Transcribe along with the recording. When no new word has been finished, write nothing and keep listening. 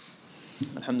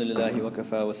Alhamdulillahi wa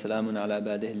kafa wa salamun ala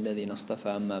ibadihi alladhina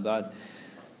istafa amma ba'd.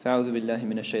 Fa'udhu billahi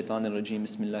minash shaitanir rajim.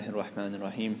 Bismillahir rahmanir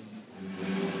rahim.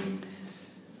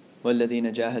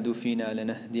 وَالَّذِينَ جَاهَدُوا فِينَا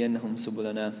لَنَهْدِيَنَّهُمْ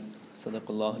سُبُلَنَا صدق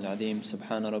الله العظيم.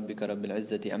 سبحان ربك رب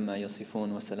العزة عما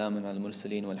يصفون وسلام على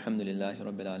المرسلين والحمد لله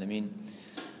رب العالمين.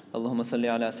 اللهم صل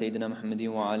على سيدنا محمد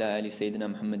وعلى آل سيدنا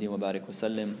محمد وبارك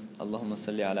وسلم. اللهم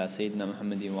صل على سيدنا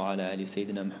محمد وعلى آل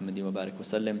سيدنا محمد وبارك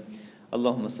وسلم.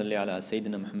 اللهم صل على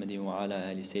سيدنا محمد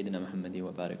وعلى آل سيدنا محمد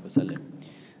وبارك وسلم.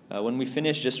 When we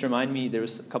finish, just remind me, there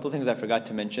was a couple of things I forgot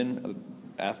to mention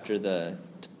after the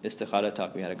istikhara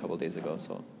talk we had a couple of days ago,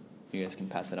 so you guys can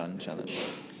pass it on, inshallah.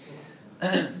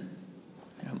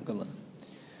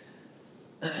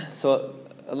 So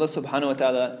Allah subhanahu wa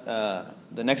ta'ala,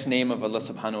 the next name of Allah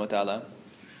subhanahu wa ta'ala,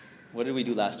 what did we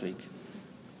do last week?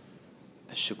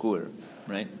 Shukur,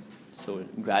 right? So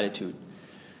gratitude.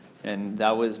 And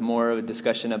that was more of a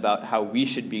discussion about how we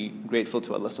should be grateful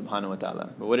to Allah subhanahu wa ta'ala.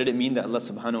 But what did it mean that Allah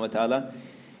subhanahu wa ta'ala,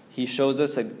 He shows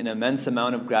us an immense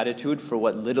amount of gratitude for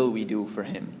what little we do for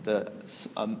Him. The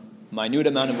minute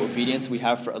amount of obedience we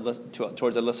have for Allah,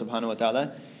 towards Allah subhanahu wa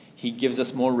ta'ala, He gives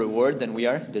us more reward than we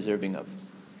are deserving of.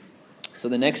 So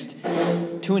the next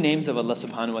two names of Allah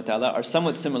subhanahu wa ta'ala are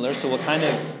somewhat similar, so we'll kind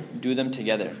of do them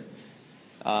together.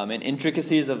 And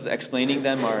intricacies of explaining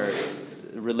them are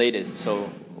related,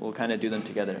 so we'll kind of do them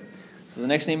together. So the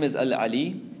next name is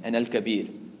Alī and Al Kabīr.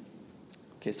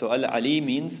 Okay, so Alī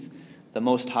means the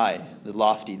most high, the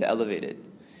lofty, the elevated.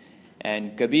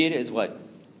 And Kabīr is what?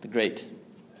 The great.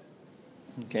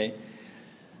 Okay.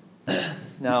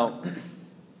 Now,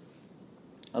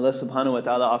 Allah subhanahu wa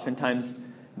ta'ala oftentimes,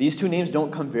 these two names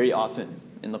don't come very often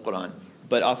in the Quran,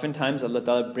 but oftentimes Allah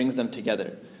ta'ala brings them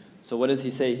together. So what does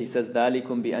He say? He says,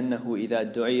 ذَلِكُمْ بِأَنَّهُ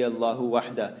إِذَا دُعِيَ اللَّهُ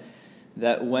وَحْدَهُ,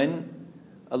 that when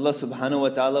Allah subhanahu wa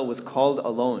ta'ala was called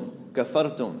alone,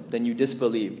 كَفَرْتُمْ, then you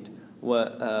disbelieved.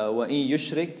 وَإِن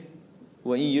يُشْرِكْ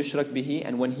بِهِ,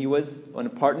 and when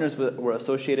partners were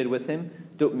associated with Him,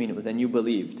 تُؤْمِنُوا, then you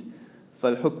believed.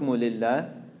 فَالْحُكْمُ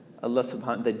لِلَّهِ, Allah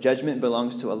subhanahu, the judgment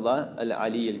belongs to Allah,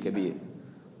 Alī Al Kabīr,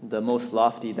 the most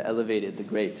lofty, the elevated, the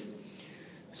great.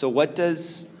 So what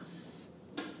does,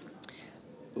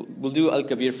 we'll do Al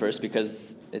Kabīr first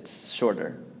because it's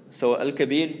shorter. So Al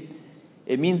Kabīr,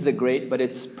 it means the great, but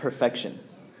it's perfection.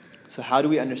 So how do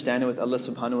we understand it with Allah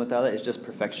subhanahu wa ta'ala? It's just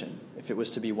perfection, if it was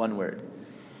to be one word.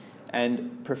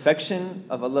 And perfection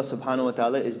of Allah subhanahu wa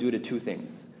ta'ala is due to two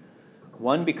things.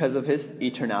 One, because of His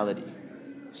eternality.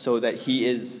 So that He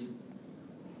is,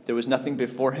 there was nothing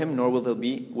before Him, nor will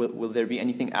there be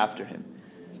anything after Him.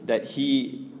 That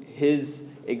His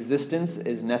existence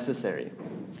is necessary.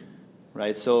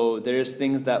 Right? So there's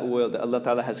things that Allah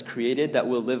ta'ala has created that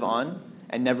will live on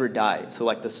and never die. So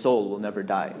like the soul will never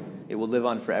die. It will live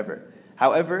on forever.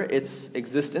 However, its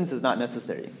existence is not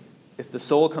necessary. If the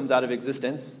soul comes out of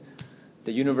existence,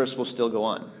 the universe will still go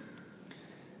on.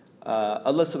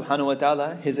 Allah subhanahu wa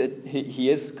ta'ala, He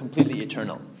is completely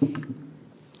eternal.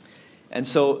 And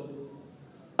so,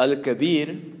 Al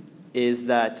Kabīr is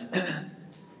that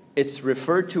it's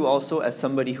referred to also as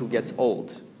somebody who gets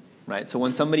old. Right? So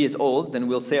when somebody is old, then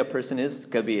we'll say a person is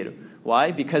Kabīr.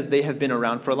 Why? Because they have been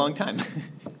around for a long time.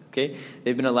 Okay?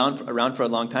 They've been around for a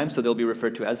long time, so they'll be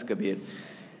referred to as Kabīr.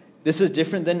 This is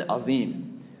different than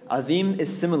Azim. Azim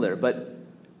is similar, but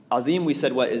Azim, we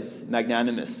said, what is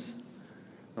magnanimous.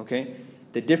 Okay?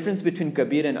 The difference between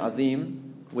Kabīr and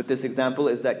Azim with this example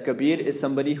is that Kabīr is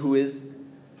somebody who is,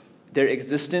 their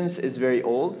existence is very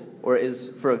old or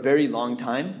is for a very long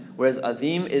time, whereas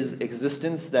Azim is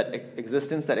existence that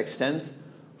extends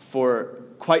for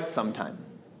quite some time.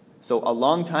 So a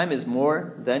long time is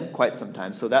more than quite some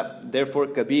time. So that, therefore,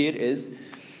 Kabīr is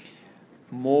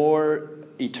more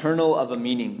eternal of a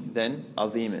meaning than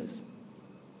Azim is.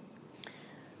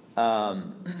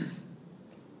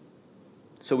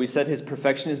 So we said His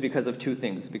perfection is because of two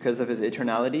things. Because of His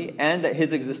eternality, and that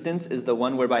His existence is the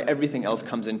one whereby everything else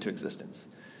comes into existence.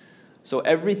 So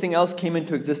everything else came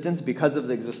into existence because of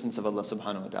the existence of Allah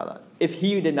subhanahu wa ta'ala. If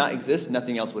He did not exist,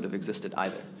 nothing else would have existed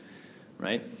either.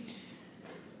 Right?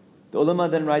 The ulama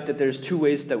then write that there's two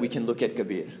ways that we can look at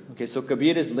Kabīr. Okay, so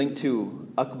Kabīr is linked to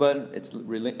Akbar, it's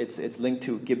linked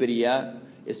to Kibriya,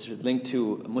 it's linked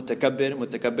to Mutakabbir.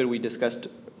 Mutakabbir we discussed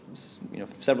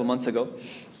several months ago.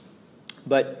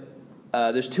 But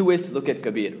there's two ways to look at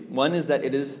Kabīr. One is that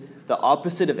it is the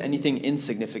opposite of anything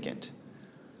insignificant.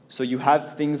 So you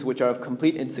have things which are of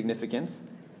complete insignificance,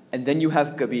 and then you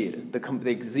have Kabīr,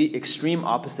 the extreme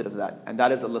opposite of that, and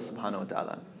that is Allah subhanahu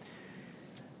wa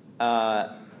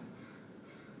ta'ala.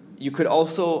 You could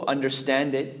also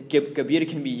understand it, Kabīr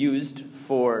can be used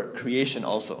for creation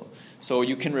also. So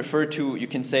you can refer to, you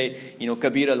can say,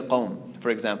 Kabir al-Qawm, for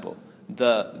example,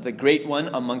 the great one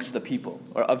amongst the people,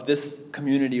 or of this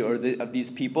community, or of these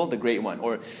people, the great one.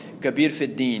 Or Kabir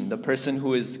fid Deen, the person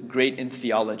who is great in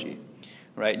theology.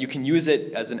 Right? You can use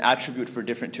it as an attribute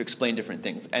to explain different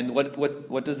things. And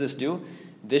what does this do?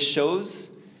 This shows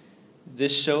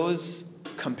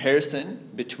comparison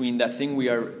between that thing we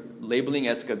are labeling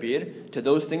as Kabir to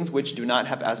those things which do not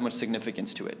have as much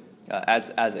significance to it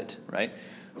as it, right?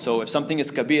 So if something is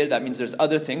Kabir, that means there's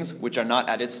other things which are not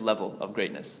at its level of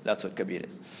greatness. That's what Kabir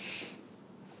is.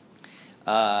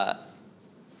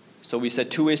 So we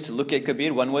said two ways to look at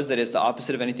Kabir. One was that it's the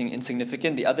opposite of anything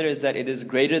insignificant. The other is that it is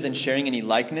greater than sharing any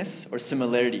likeness or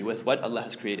similarity with what Allah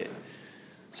has created.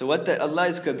 So Allah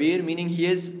is Kabir, meaning He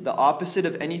is the opposite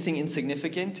of anything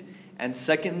insignificant. And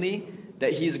secondly,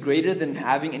 that He is greater than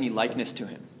having any likeness to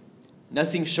Him.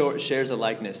 Nothing shares a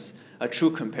likeness, a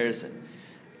true comparison.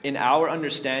 In our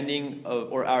understanding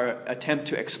or our attempt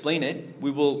to explain it, we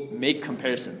will make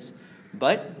comparisons.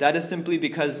 But that is simply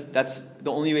because that's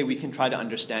the only way we can try to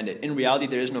understand it. In reality,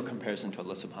 there is no comparison to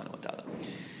Allah subhanahu wa ta'ala.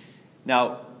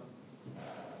 Now,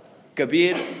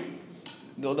 Kabir,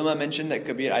 the ulama mentioned that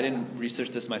Kabir, I didn't research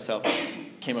this myself,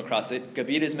 came across it.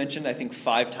 Kabir is mentioned, I think,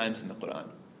 5 times in the Quran.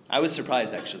 I was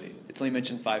surprised, actually. It's only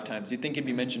mentioned 5 times. You'd think it'd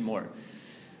be mentioned more.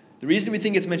 The reason we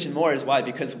think it's mentioned more is why?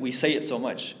 Because we say it so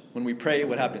much. When we pray,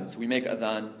 what happens? We make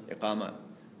adhan, iqama.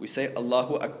 We say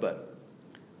Allahu Akbar.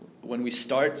 When we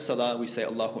start salah, we say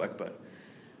Allahu Akbar.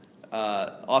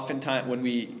 Oftentimes, when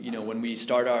we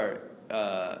start our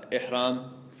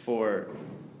ihram for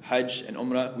Hajj and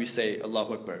Umrah, we say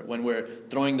Allahu Akbar. When we're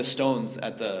throwing the stones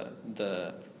at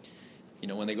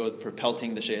when they go for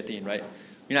pelting the shayateen, right?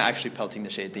 You're not actually pelting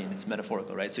the shayateen, it's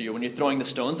metaphorical, right? So when you're throwing the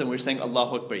stones, and we're saying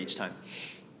Allahu Akbar each time.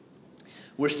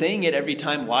 We're saying it every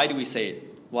time. Why do we say it?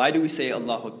 Why do we say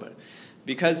Allahu Akbar?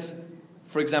 Because,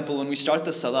 for example, when we start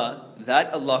the salah,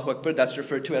 that Allahu Akbar, that's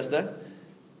referred to as the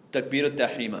takbir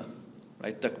al-tahrima.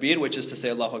 Right? Takbir, which is to say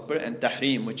Allahu Akbar, and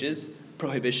tahrim, which is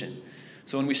prohibition.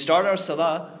 So when we start our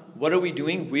salah, what are we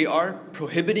doing? We are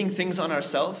prohibiting things on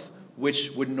ourselves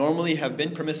which would normally have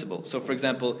been permissible. So for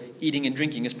example, eating and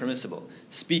drinking is permissible.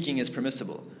 Speaking is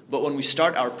permissible. But when we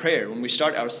start our prayer, when we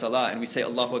start our salah and we say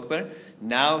Allahu Akbar,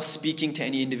 now speaking to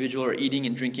any individual or eating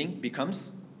and drinking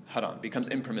becomes haram, becomes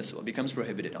impermissible, becomes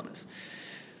prohibited on us.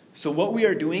 So what we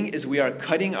are doing is we are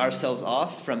cutting ourselves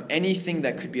off from anything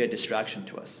that could be a distraction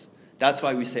to us. That's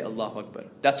why we say Allahu Akbar.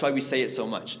 That's why we say it so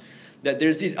much. That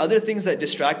there's these other things that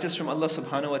distract us from Allah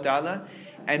subhanahu wa ta'ala.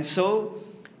 And so,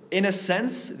 in a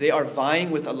sense, they are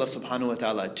vying with Allah subhanahu wa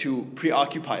ta'ala to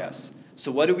preoccupy us.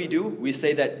 So what do? We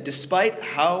say that despite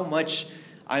how much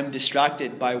I'm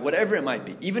distracted by whatever it might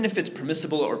be, even if it's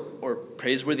permissible or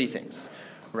praiseworthy things,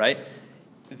 right?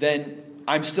 Then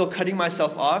I'm still cutting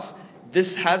myself off.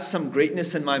 This has some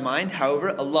greatness in my mind.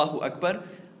 However, Allahu Akbar,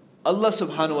 Allah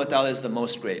subhanahu wa ta'ala is the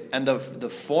most great. And the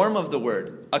form of the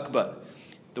word, Akbar,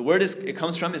 the word it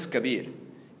comes from is Kabir,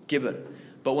 Kibr.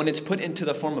 But when it's put into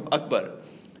the form of Akbar,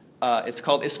 it's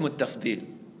called Ismut Tafdeel.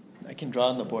 I can draw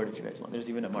on the board if you guys want. There's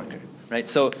even a marker, right?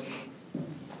 So,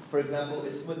 for example,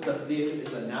 Ismut Tafdeel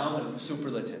is a noun of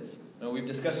superlative. Now, we've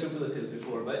discussed superlatives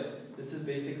before, but this is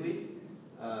basically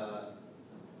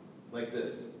like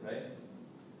this, right?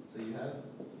 So you have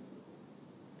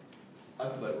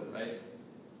Akbar, right?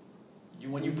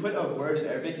 When you put a word in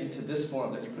Arabic into this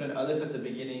form, that you put an alif at the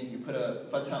beginning, you put a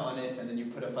fatha on it, and then you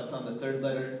put a fatha on the 3rd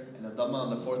letter, and a dhamma on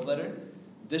the 4th letter,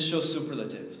 this shows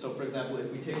superlative. So for example,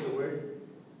 if we take the word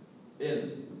il,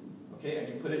 okay, and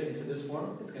you put it into this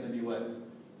form, it's going to be what?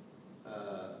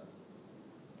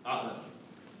 A'lam.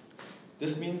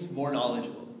 This means more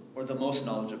knowledgeable, or the most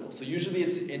knowledgeable. So usually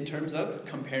it's in terms of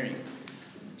comparing.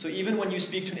 So even when you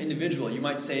speak to an individual, you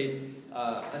might say,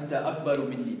 Anta akbaru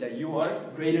minni, that you are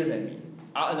greater than me.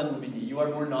 A'lamu minni, you are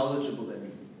more knowledgeable than me.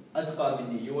 Atqa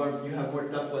minni, you have more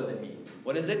taqwa than me.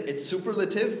 What is it? It's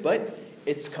superlative, but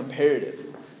it's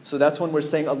comparative. So that's when we're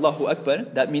saying Allahu Akbar.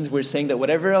 That means we're saying that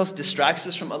whatever else distracts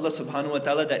us from Allah subhanahu wa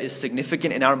ta'ala that is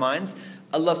significant in our minds,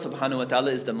 Allah subhanahu wa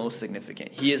ta'ala is the most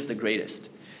significant. He is the greatest.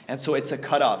 And so it's a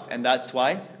cutoff. And that's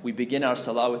why we begin our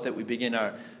salah with it. We begin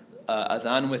our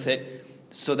adhan with it.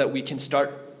 So that we can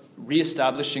start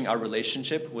re-establishing our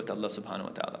relationship with Allah subhanahu wa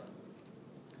ta'ala.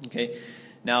 Okay?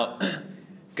 Now,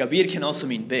 Kabir can also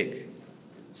mean big.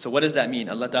 So what does that mean?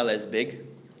 Allah ta'ala is big?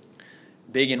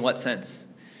 Big in what sense?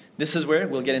 This is where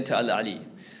we'll get into Al-Ali.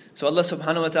 So Allah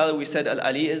subhanahu wa ta'ala, we said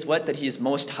Al-Ali is what? That He is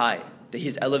most high. That He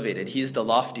is elevated. He is the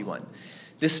lofty one.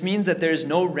 This means that there is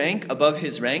no rank above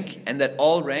His rank and that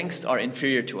all ranks are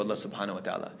inferior to Allah subhanahu wa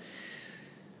ta'ala.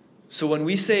 So when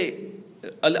we say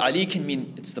Al-Ali can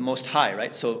mean it's the most high,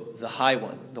 right? So the high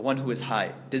one, the one who is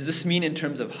high. Does this mean in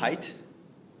terms of height?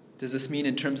 Does this mean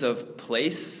in terms of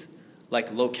place,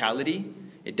 like locality?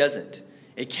 It doesn't.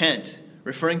 It can't.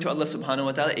 Referring to Allah subhanahu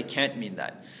wa ta'ala, it can't mean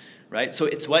that, right? So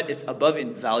it's what? It's above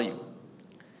in value.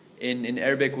 In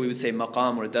Arabic, we would say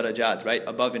maqam or darajat, right?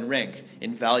 Above in rank,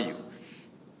 in value,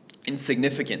 in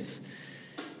significance.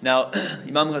 Now,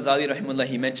 Imam Ghazali, rahimahullah,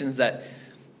 he mentions that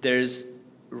there's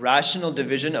rational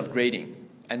division of grading,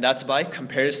 and that's by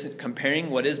comparing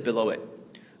what is below it.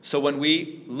 So when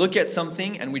we look at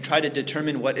something and we try to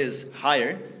determine what is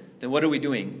higher, then what are we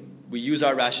doing? We use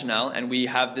our rationale and we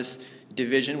have this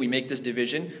division, we make this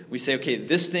division. We say, okay,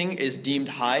 this thing is deemed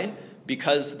high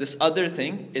because this other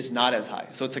thing is not as high.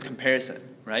 So it's a comparison,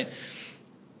 right?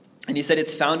 And he said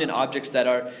it's found in objects that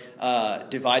are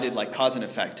divided like cause and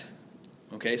effect.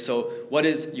 Okay, so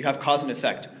you have cause and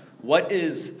effect. What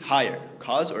is higher,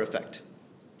 cause or effect?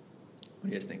 What do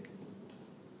you guys think?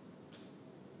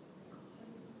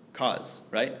 Cause,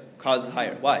 right? Cause is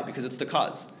higher. Why? Because it's the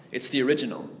cause. It's the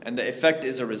original. And the effect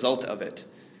is a result of it.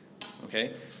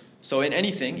 Okay? So in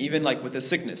anything, even like with a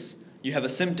sickness, you have a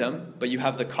symptom, but you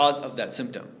have the cause of that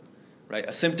symptom. Right?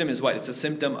 A symptom is what?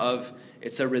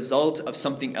 It's a result of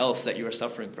something else that you are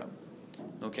suffering from.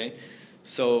 Okay?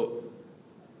 So,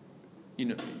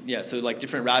 so like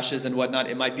different rashes and whatnot,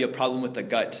 it might be a problem with the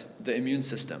gut, the immune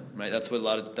system, right? That's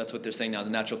what they're saying now, the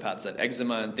naturopaths, that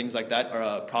eczema and things like that are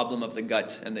a problem of the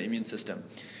gut and the immune system.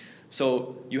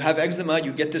 So you have eczema,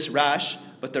 you get this rash,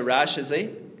 but the rash it's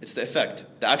the effect.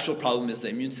 The actual problem is the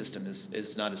immune system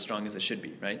is not as strong as it should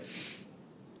be, right?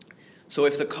 So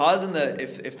if the cause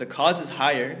if the cause is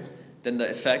higher than the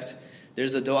effect,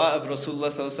 there's a dua of Rasulullah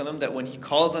sallallahu alaihi wasallam that when he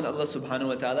calls on Allah subhanahu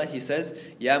wa ta'ala, he says,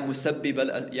 Ya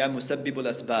musabbibul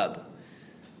asbab.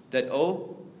 That,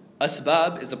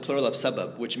 asbab is the plural of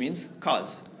sabab, which means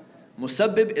cause.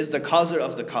 Musabbib is the causer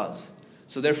of the cause.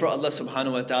 So therefore Allah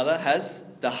subhanahu wa ta'ala has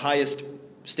the highest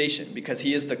station because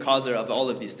he is the causer of all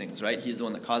of these things, right? He's the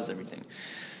one that caused everything.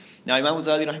 Now Imam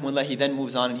Ghazali rahimahullah, he then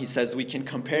moves on and he says we can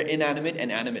compare inanimate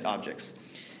and animate objects.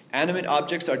 Animate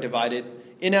objects are divided.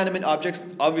 Inanimate objects,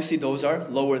 obviously those are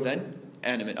lower than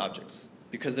animate objects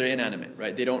because they're inanimate,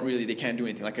 right? They can't do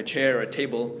anything. Like a chair or a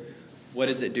table, what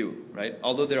does it do, right?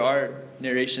 Although there are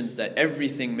narrations that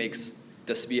everything makes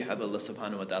tasbih of Allah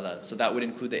subhanahu wa ta'ala, so that would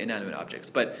include the inanimate objects.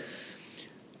 But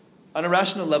on a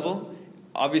rational level,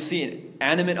 obviously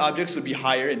animate objects would be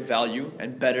higher in value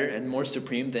and better and more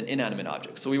supreme than inanimate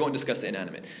objects. So we won't discuss the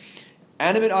inanimate.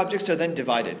 Animate objects are then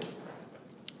divided.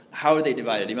 How are they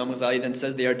divided? Imam Ghazali then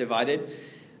says they are divided.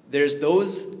 There's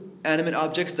those animate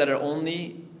objects that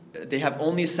they have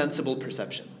only sensible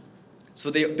perception. So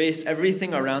they base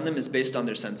everything around them is based on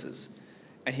their senses.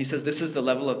 And he says this is the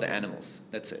level of the animals.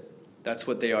 That's it. That's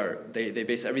what they are. They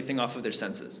base everything off of their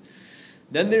senses.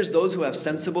 Then there's those who have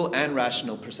sensible and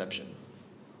rational perception.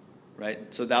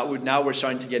 Right? So now we're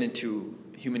starting to get into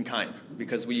humankind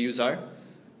because we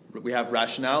have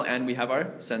rationale and we have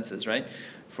our senses, right?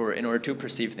 In order to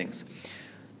perceive things.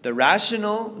 The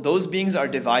rational, those beings are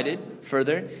divided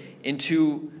further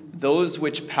into those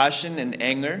which passion and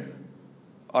anger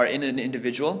are in an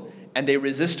individual and they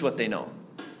resist what they know.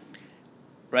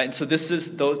 Right? And so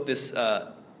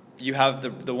you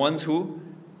have the ones who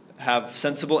have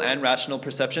sensible and rational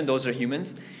perception, those are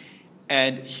humans.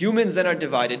 And humans then are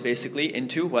divided basically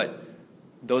into what?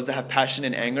 Those that have passion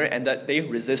and anger and that they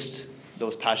resist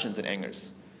those passions and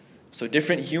angers. So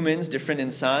different humans, different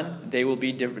insan, they will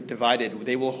be divided.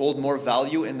 They will hold more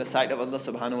value in the sight of Allah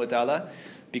subhanahu wa ta'ala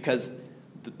because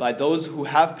by those who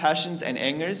have passions and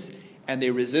angers and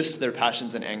they resist their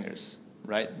passions and angers,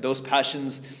 right? Those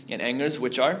passions and angers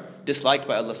which are disliked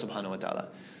by Allah subhanahu wa ta'ala.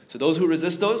 So those who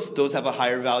resist those have a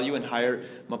higher value and higher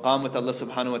maqam with Allah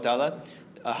subhanahu wa ta'ala,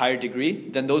 a higher degree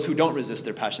than those who don't resist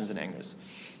their passions and angers.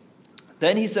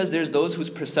 Then he says there's those whose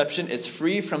perception is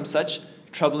free from such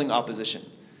troubling opposition.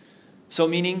 So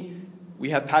meaning we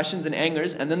have passions and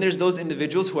angers, and then there's those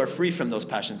individuals who are free from those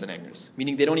passions and angers,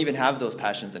 meaning they don't even have those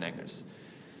passions and angers.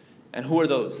 And who are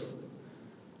those?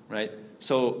 Right?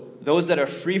 So those that are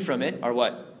free from it are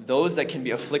what? Those that can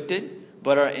be afflicted,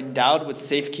 but are endowed with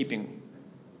safekeeping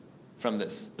from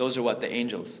this. Those are what? The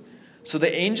angels. So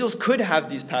the angels could have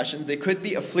these passions, they could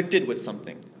be afflicted with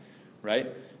something,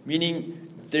 right? Meaning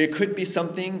there could be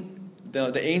something,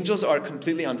 the angels are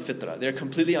completely on fitrah, they're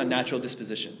completely on natural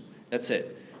disposition. That's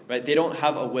it, right? They don't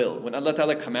have a will. When Allah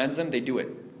Ta'ala commands them, they do it,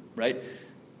 right?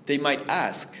 They might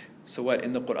ask. So what?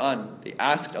 In the Quran, they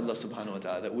asked Allah Subhanahu wa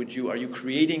Ta'ala that are you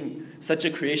creating such a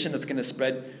creation that's going to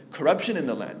spread corruption in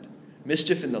the land,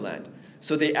 mischief in the land?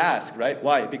 So they ask, right?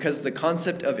 Why? Because the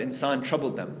concept of insan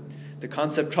troubled them. the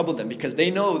concept troubled them because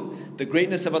they know the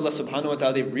greatness of Allah subhanahu wa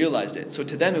ta'ala, they've realized it. So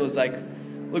to them it was like,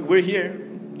 look, we're here,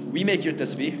 we make your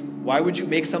tasbih, why would you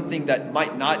make something that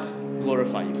might not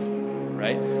glorify you,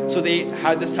 right? So they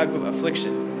had this type of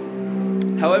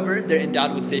affliction. However, they're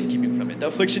endowed with safekeeping from it. The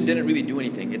affliction didn't really do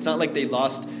anything. It's not like they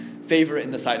lost favor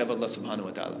in the sight of Allah subhanahu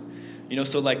wa ta'ala.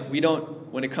 So like we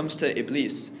don't, when it comes to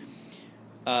Iblis,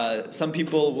 some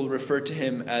people will refer to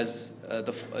him as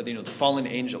the fallen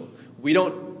angel. We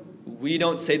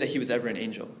don't say that he was ever an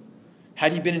angel.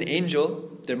 Had he been an angel,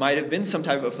 there might have been some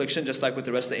type of affliction, just like with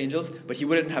the rest of the angels, but he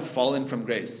wouldn't have fallen from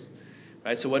grace.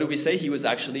 Right? So what do we say? He was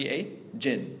actually a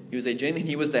jinn. He was a jinn, and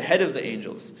he was the head of the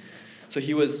angels. So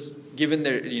he was given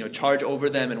their charge over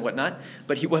them and whatnot,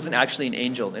 but he wasn't actually an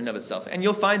angel in and of itself. And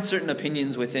you'll find certain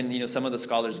opinions within some of the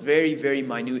scholars, very, very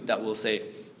minute, that will say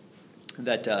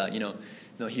that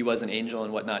no, he was an angel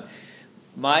and whatnot.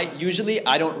 Usually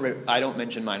I don't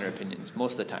mention minor opinions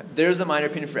most of the time. There's a minor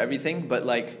opinion for everything, but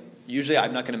usually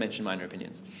I'm not going to mention minor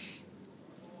opinions.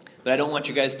 But I don't want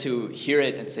you guys to hear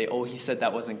it and say, oh, he said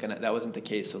that wasn't the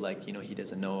case, so he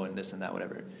doesn't know and this and that,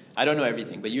 whatever. I don't know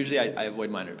everything, but usually I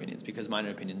avoid minor opinions because minor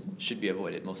opinions should be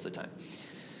avoided most of the time.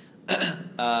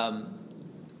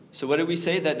 So what did we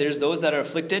say? That there's those that are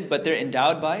afflicted, but they're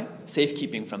endowed by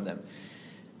safekeeping from them.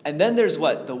 And then there's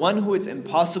what? The one who it's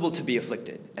impossible to be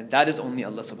afflicted. And that is only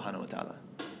Allah subhanahu wa ta'ala.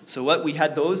 So what? We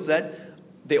had those that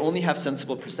they only have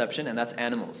sensible perception, and that's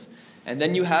animals. And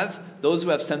then you have those who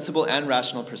have sensible and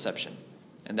rational perception.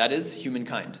 And that is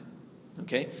humankind.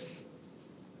 Okay?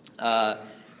 And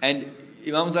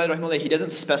Imam Ghazali rahimahullah, he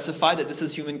doesn't specify that this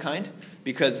is humankind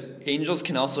because angels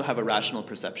can also have a rational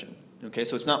perception. Okay?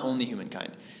 So it's not only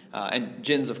humankind. And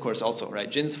jinns, of course, also, right?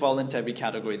 Jinns fall into every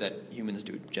category that humans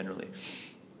do, generally.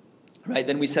 Right?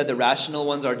 Then we said the rational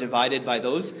ones are divided by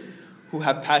those who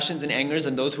have passions and angers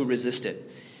and those who resist it.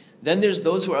 Then there's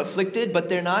those who are afflicted, but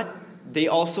they're not. They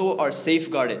also are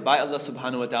safeguarded by Allah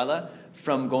subhanahu wa ta'ala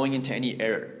from going into any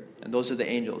error. And those are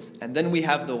the angels. And then we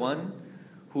have the one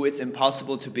who it's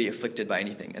impossible to be afflicted by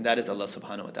anything. And that is Allah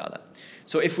subhanahu wa ta'ala.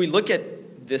 So if we look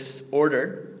at this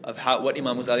order of what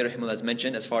Imam Ghazali rahimahullah has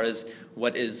mentioned as far as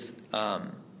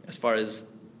the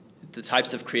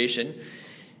types of creation,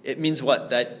 it means what?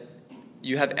 That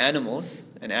you have animals,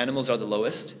 and animals are the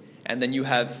lowest. And then you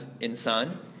have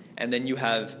insan, and then you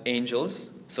have angels.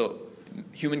 So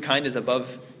humankind is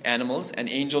above animals, and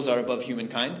angels are above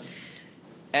humankind.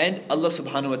 And Allah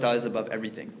subhanahu wa ta'ala is above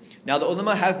everything. Now the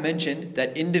ulama have mentioned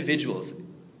that individuals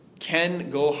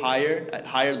can go at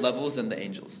higher levels than the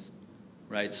angels.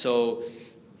 Right? So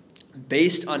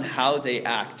based on how they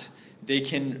act, they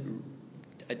can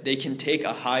take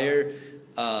a higher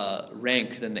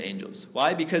rank than the angels.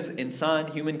 Why? Because insan,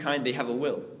 humankind, they have a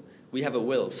will. We have a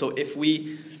will. So if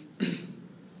meaning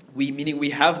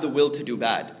we have the will to do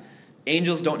bad.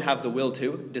 Angels don't have the will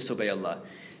to disobey Allah.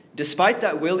 Despite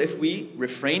that will, if we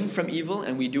refrain from evil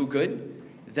and we do good,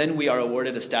 then we are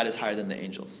awarded a status higher than the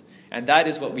angels. And that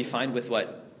is what we find with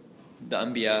what? The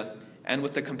Anbiya and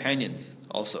with the companions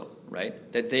also, right?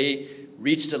 That they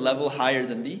reached a level higher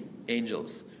than the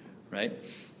angels, right?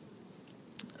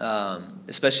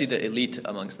 Especially the elite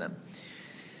amongst them.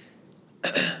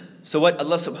 So what?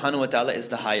 Allah subhanahu wa ta'ala is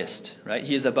the highest, right?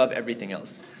 He is above everything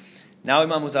else. Now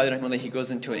Imam Ghazali rahimahullah, he goes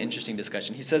into an interesting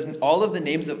discussion. He says all of the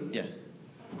names of... Yeah.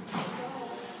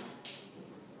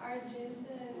 Are jinns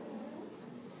and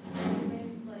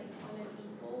humans on an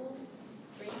equal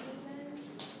ranking then?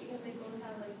 Because they both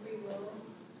have free will?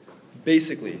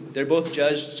 Basically. They're both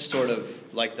judged sort of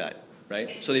like that, right?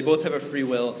 So they both have a free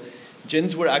will.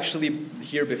 Jinns were actually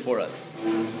here before us,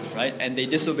 right? And they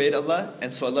disobeyed Allah,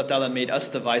 and so Allah Ta'ala made us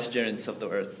the vicegerents of the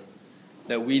earth.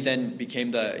 That we then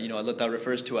became Allah Ta'ala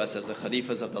refers to us as the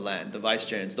khalifas of the land, the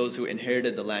vicegerents, those who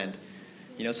inherited the land.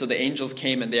 So the angels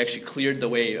came and they actually cleared the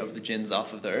way of the jinns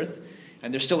off of the earth.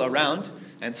 And they're still around,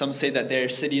 and some say that their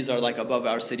cities are above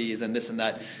our cities and this and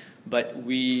that. But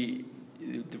we're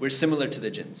similar to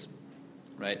the jinns.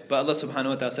 Right? But Allah subhanahu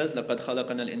wa ta'ala says, لَقَدْ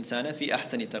خَلَقَنَا الْإِنسَانَ فِي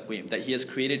أَحْسَنِ تَقْوِيمٍ, that He has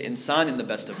created insan in the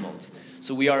best of molds.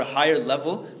 So we are a higher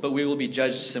level, but we will be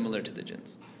judged similar to the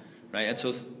jinns. Right? And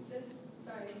so... Sorry.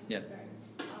 Yeah.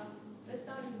 Just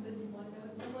on this one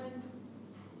note,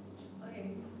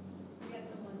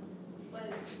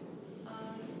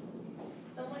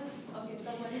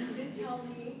 someone did tell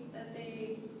me that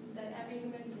every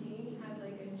human being had a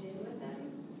jinn with them.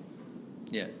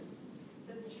 Yeah.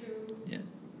 That's true? Yeah.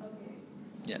 Okay.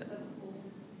 Yeah.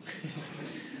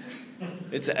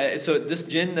 That's cool. So this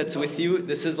jinn that's with you,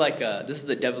 this is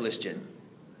the devilish jinn.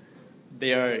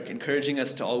 They are encouraging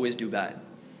us to always do bad.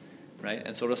 Right?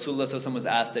 And so Rasulullah was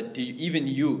asked that, even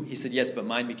you? He said, yes, but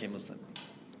mine became Muslim.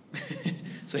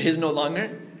 So his no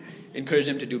longer encouraged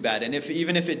him to do bad. And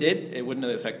even if it did, it wouldn't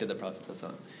have affected the Prophet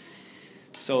ﷺ.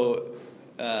 So,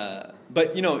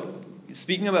 but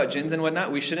speaking about jinns and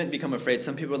whatnot, we shouldn't become afraid.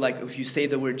 Some people are like, if you say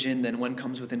the word jinn, then one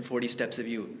comes within 40 steps of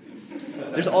you.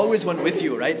 There's always one with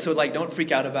you, right? So don't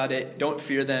freak out about it. Don't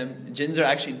fear them. Jinns are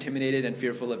actually intimidated and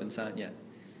fearful of insan. Yeah.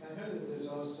 I heard that there's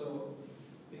also,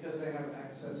 because they have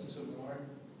access to more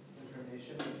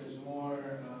information, that there's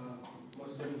more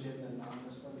Muslim jinn than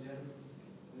non-Muslim jinn.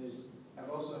 I've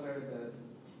also heard that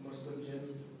Muslim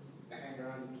jinn hang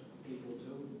around people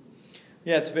too.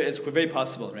 Yeah, it's very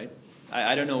possible, right?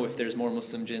 I don't know if there's more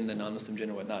Muslim jinn than non-Muslim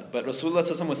jinn or whatnot, but Rasulullah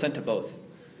ﷺ was sent to both,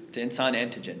 to insan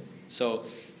and to jinn. So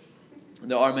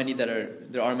there are many that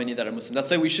are Muslim.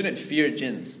 That's why we shouldn't fear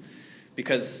jinns,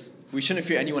 because we shouldn't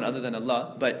fear anyone other than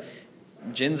Allah. But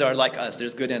jinns are like us.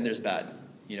 There's good and there's bad.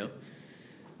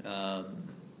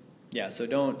 So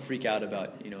don't freak out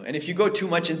about And if you go too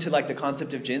much into the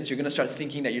concept of jinns, you're gonna start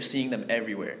thinking that you're seeing them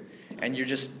everywhere, and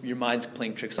your mind's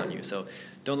playing tricks on you. So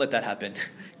don't let that happen,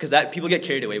 because people get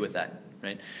carried away with that,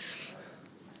 right?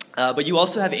 But you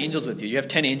also have angels with you. You have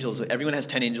 10 angels. Everyone has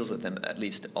 10 angels with them at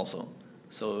least also.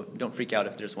 So don't freak out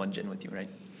if there's one jinn with you, right?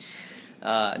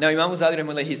 Now Imam Ghazali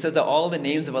rahimahullah, he says that all the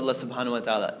names of Allah subhanahu wa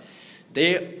ta'ala,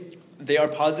 they are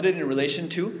posited in relation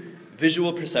to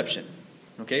visual perception.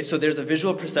 Okay, so there's a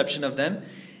visual perception of them,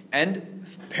 and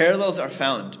parallels are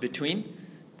found between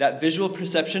that visual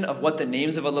perception of what the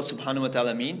names of Allah subhanahu wa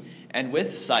ta'ala mean and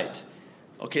with sight.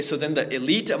 Okay, so then the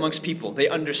elite amongst people, they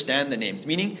understand the names.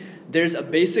 Meaning, there's a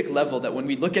basic level that when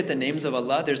we look at the names of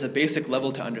Allah, there's a basic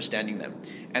level to understanding them.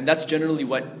 And that's generally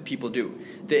what people do.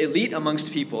 The elite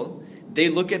amongst people, they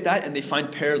look at that and they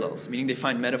find parallels, meaning they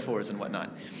find metaphors and whatnot.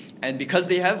 And because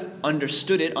they have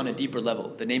understood it on a deeper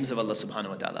level, the names of Allah subhanahu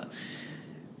wa ta'ala.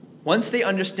 Once they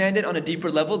understand it on a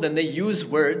deeper level, then they use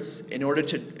words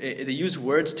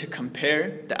to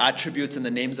compare the attributes and the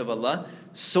names of Allah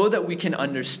so that we can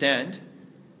understand,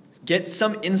 get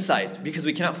some insight, because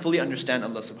we cannot fully understand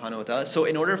Allah subhanahu wa ta'ala. So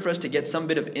in order for us to get some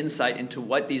bit of insight into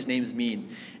what these names mean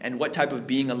and what type of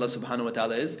being Allah subhanahu wa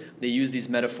ta'ala is, they use these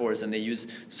metaphors and they use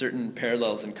certain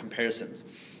parallels and comparisons.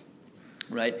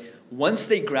 Right? Once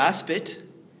they grasp it,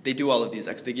 they give all these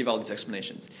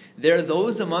explanations. There are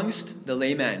those amongst the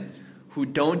layman who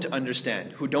don't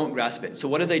understand, who don't grasp it. So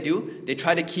what do? They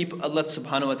try to keep Allah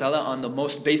subhanahu wa ta'ala on the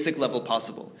most basic level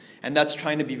possible. And that's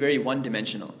trying to be very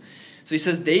one-dimensional. So he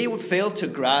says they fail to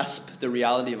grasp the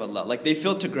reality of Allah. They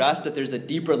fail to grasp that there's a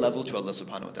deeper level to Allah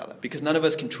subhanahu wa ta'ala, because none of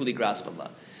us can truly grasp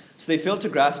Allah. So they fail to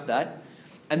grasp that,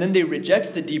 and then they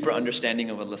reject the deeper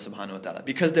understanding of Allah subhanahu wa ta'ala,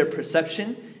 because their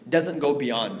perception doesn't go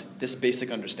beyond this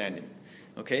basic understanding.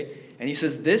 Okay? And he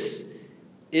says this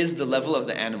is the level of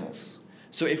the animals.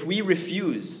 So if we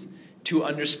refuse to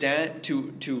understand,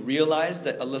 to realize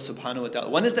that Allah subhanahu wa ta'ala,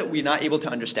 one is that we're not able to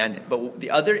understand it, but the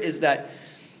other is that,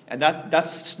 and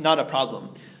that's not a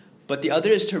problem, but the other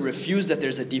is to refuse that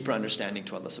there's a deeper understanding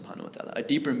to Allah subhanahu wa ta'ala, a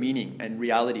deeper meaning and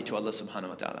reality to Allah subhanahu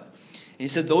wa ta'ala. And he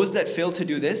says those that fail to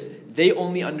do this, they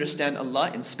only understand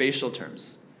Allah in spatial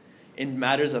terms, in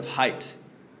matters of height.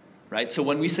 Right? So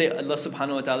when we say Allah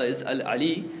subhanahu wa ta'ala is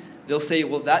Al-Ali, they'll say,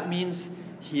 well, that means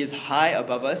He is high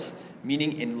above us,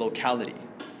 meaning in locality.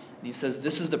 And he says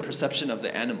this is the perception of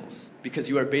the animals, because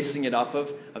you are basing it off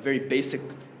of a very basic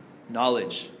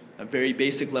knowledge, a very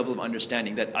basic level of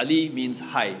understanding, that Ali means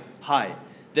high.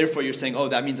 Therefore you're saying, oh,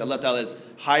 that means Allah ta'ala is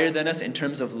higher than us in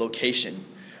terms of location.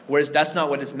 Whereas that's not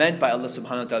what is meant by Allah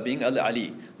subhanahu wa ta'ala being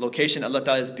Al-Ali. Location, Allah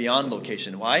ta'ala is beyond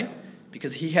location. Why?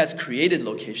 Because He has created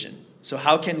location. So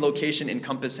how can location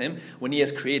encompass Him when He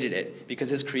has created it? Because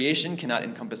His creation cannot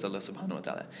encompass Allah subhanahu wa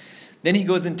ta'ala. Then he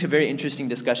goes into very interesting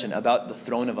discussion about the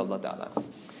throne of Allah ta'ala.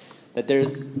 That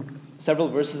there's several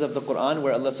verses of the Quran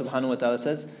where Allah subhanahu wa ta'ala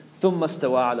says, ثُمَّ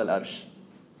اسْتَوَى عَلَى الْأَرْشِ,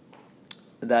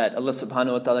 that Allah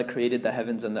subhanahu wa ta'ala created the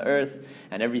heavens and the earth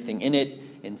and everything in it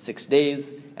in 6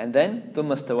 days. And then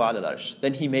ثُمَّ اسْتَوَى عَلَى الْأَرْشِ,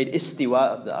 then He made istiwa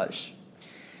of the arsh.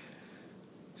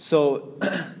 So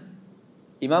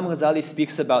Imam Ghazali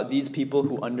speaks about these people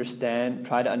who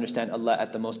try to understand Allah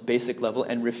at the most basic level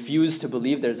and refuse to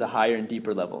believe there's a higher and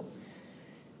deeper level.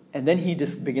 And then he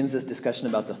begins this discussion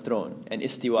about the throne and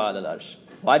istiwa al-arsh.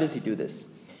 Why does he do this?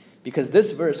 Because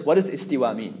this verse, what does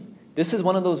istiwa mean? This is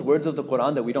one of those words of the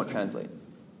Quran that we don't translate.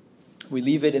 We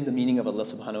leave it in the meaning of Allah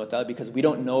subhanahu wa ta'ala because we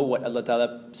don't know what Allah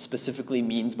ta'ala specifically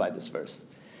means by this verse.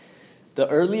 The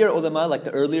earlier ulama, like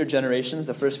the earlier generations,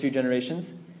 the first few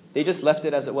generations, they just left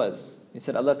it as it was. They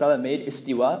said Allah ta'ala made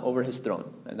istiwa over His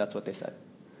throne, and that's what they said.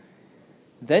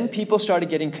 Then people started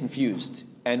getting confused,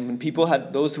 and when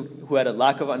those who had a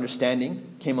lack of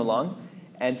understanding came along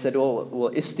and said, well,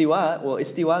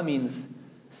 istiwa means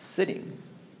sitting.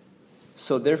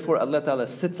 So therefore Allah Ta'ala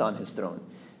sits on His throne.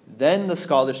 Then the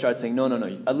scholars start saying, no,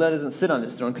 Allah doesn't sit on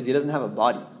His throne because He doesn't have a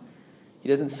body. He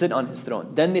doesn't sit on His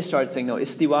throne. Then they start saying, no,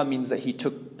 istiwa means that He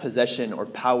took possession or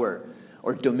power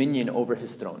or dominion over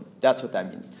His throne. That's what that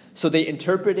means. So they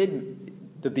interpreted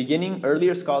the beginning,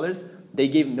 earlier scholars, they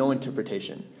gave no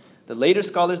interpretation. The later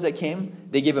scholars that came,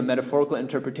 they gave a metaphorical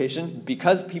interpretation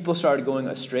because people started going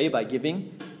astray by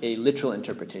giving a literal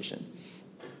interpretation.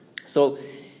 So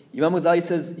Imam Ghazali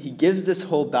says he gives this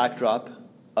whole backdrop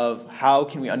of how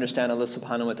can we understand Allah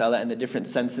subhanahu wa ta'ala and the different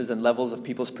senses and levels of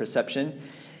people's perception.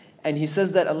 And he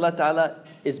says that Allah ta'ala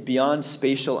is beyond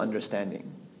spatial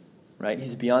understanding. Right?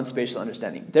 He's beyond spatial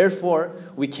understanding. Therefore,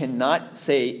 we cannot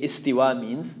say istiwa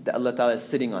means that Allah ta'ala is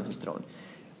sitting on His throne.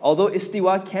 Although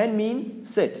istiwa can mean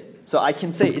sit. So I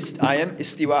can say, I am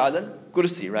istiwa al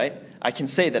kursi, right? I can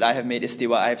say that I have made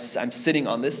istiwa, I'm sitting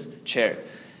on this chair.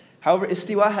 However,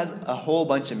 istiwa has a whole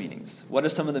bunch of meanings. What are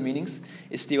some of the meanings?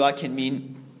 Istiwa can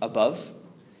mean above.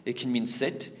 It can mean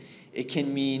sit. It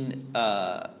can mean,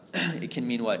 it can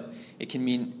mean what? It can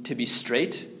mean to be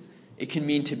straight. It can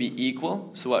mean to be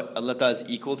equal. So what? Allah Ta'ala is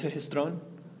equal to His throne.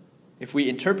 If we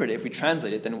interpret it, if we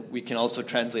translate it, then we can also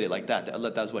translate it like that. That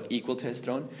Allah Ta'ala is what? Equal to His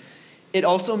throne. It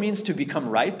also means to become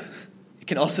ripe. It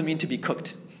can also mean to be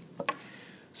cooked.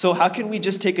 So how can we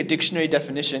just take a dictionary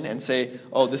definition and say,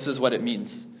 oh, this is what it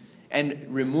means, and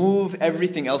remove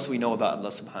everything else we know about Allah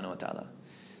subhanahu wa ta'ala?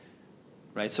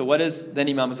 Right? So what is, then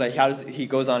Imam Ghazali, he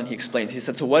goes on and he explains. He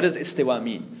said, so what does istiwa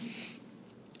mean?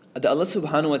 That Allah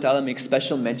subhanahu wa ta'ala makes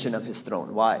special mention of His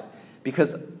throne. Why?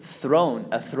 Because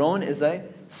a throne is a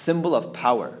symbol of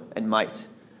power and might.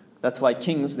 That's why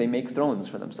kings, they make thrones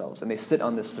for themselves and they sit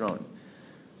on this throne.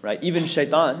 Right? Even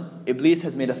Shaitan, Iblis,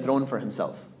 has made a throne for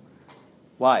himself.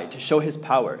 Why? To show his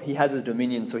power. He has his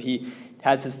dominion, so he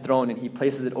has his throne and he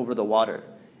places it over the water.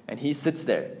 And he sits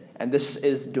there. And this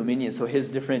is dominion. So his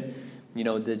different,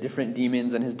 the different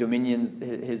demons and his dominions,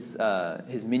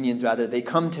 his minions rather, they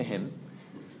come to him.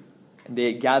 And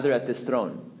they gather at this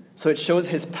throne. So it shows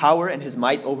his power and his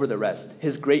might over the rest.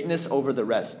 His greatness over the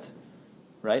rest.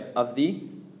 Right? Of the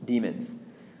demons.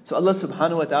 So Allah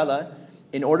subhanahu wa ta'ala,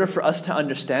 in order for us to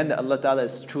understand that Allah ta'ala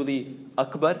is truly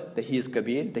Akbar, that He is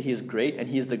Kabīr, that He is great and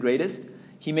He is the greatest,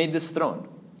 He made this throne.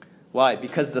 Why?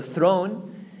 Because the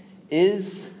throne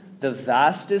is the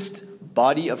vastest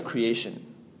body of creation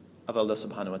of Allah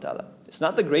subhanahu wa ta'ala. It's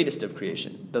not the greatest of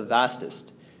creation, the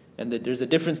vastest. And there's a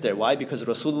difference there. Why? Because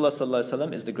Rasulullah sallallahu alaihi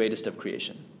wasallam is the greatest of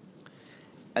creation.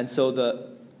 And so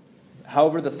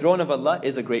however, the throne of Allah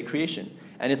is a great creation.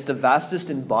 And it's the vastest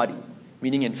in body,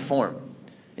 meaning in form,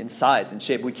 in size, in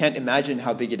shape. We can't imagine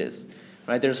how big it is.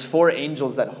 Right? There's 4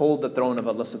 angels that hold the throne of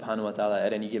Allah subhanahu wa ta'ala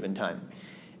at any given time.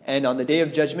 And on the Day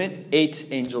of Judgment, 8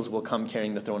 angels will come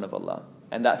carrying the throne of Allah.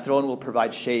 And that throne will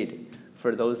provide shade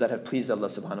for those that have pleased Allah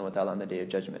subhanahu wa ta'ala on the Day of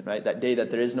Judgment. Right? That day that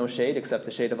there is no shade except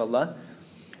the shade of Allah.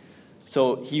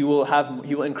 So He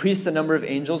will increase the number of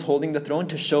angels holding the throne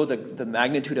to show the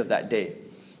magnitude of that day.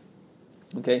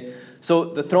 Okay? So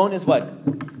the throne is what?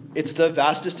 It's the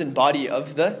vastest in body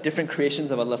of the different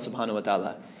creations of Allah subhanahu wa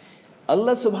ta'ala.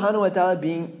 Allah subhanahu wa ta'ala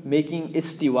making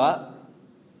istiwa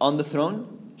on the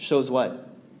throne shows what?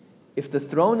 If the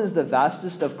throne is the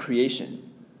vastest of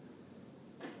creation,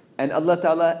 and Allah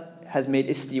ta'ala has made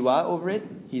istiwa over it,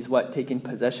 He's what? Taking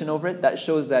possession over it, that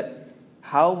shows that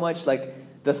how much,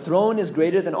 the throne is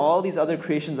greater than all these other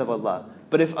creations of Allah.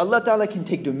 But if Allah ta'ala can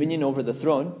take dominion over the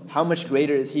throne, how much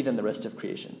greater is He than the rest of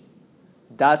creation?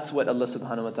 That's what Allah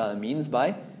subhanahu wa ta'ala means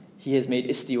by He has made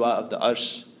istiwa of the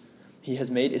arsh. He has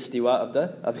made istiwa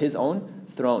of His own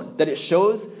throne. That it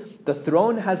shows the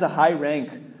throne has a high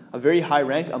rank, a very high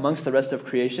rank amongst the rest of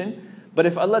creation. But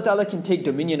if Allah ta'ala can take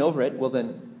dominion over it, well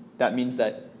then that means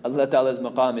that Allah ta'ala's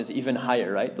maqam is even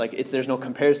higher, right? There's no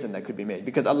comparison that could be made.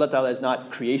 Because Allah ta'ala is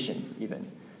not creation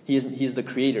even. He's the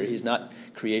creator, He's not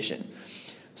creation.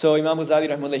 So Imam Ghazali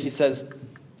rahimahullah, he says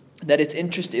that it's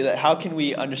interesting, that how can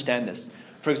we understand this?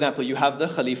 For example, you have the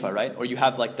Khalifa, right? Or you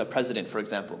have the president, for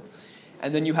example.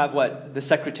 And then you have what? The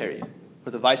secretary,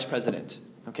 or the vice president,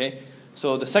 okay?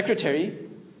 So the secretary,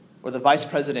 or the vice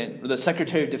president, or the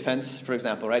secretary of defense, for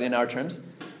example, right, in our terms,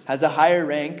 has a higher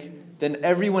rank than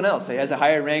everyone else. He has a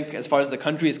higher rank as far as the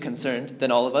country is concerned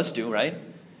than all of us do, right?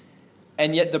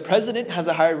 And yet the president has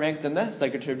a higher rank than the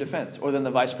secretary of defense, or than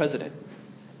the vice president.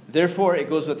 Therefore, it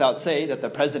goes without saying that the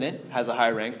president has a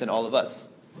higher rank than all of us.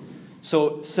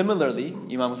 So similarly,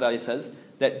 Imam Ghazali says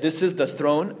that this is the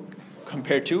throne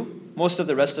compared to most of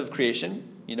the rest of creation,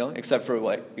 except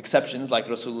for exceptions like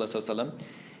Rasulullah sallallahu alaihi wasallam.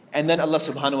 And then Allah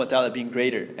subhanahu wa ta'ala being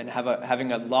greater and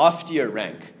having a loftier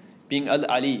rank, being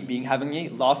Al-Ali, having a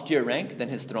loftier rank than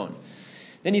His throne.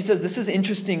 Then he says, this is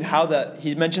interesting how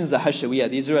he mentions the Hashawiyah.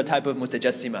 These were a type of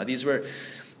mutajassima. These were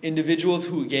individuals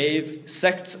who gave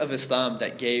sects of Islam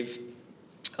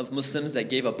of Muslims that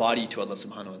gave a body to Allah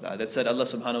subhanahu wa ta'ala. That said Allah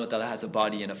subhanahu wa ta'ala has a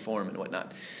body and a form and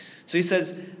whatnot. So he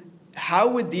says, how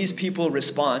would these people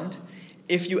respond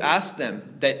if you ask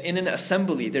them that in an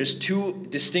assembly, there's two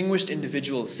distinguished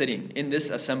individuals sitting in this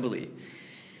assembly,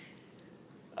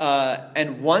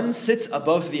 and one sits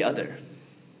above the other.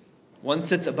 One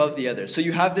sits above the other. So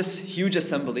you have this huge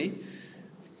assembly.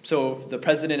 So the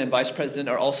president and vice president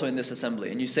are also in this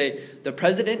assembly. And you say, the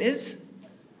president is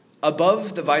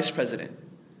above the vice president.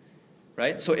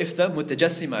 Right? So if the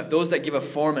mutajassima, if those that give a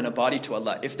form and a body to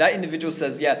Allah, if that individual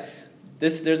says, yeah,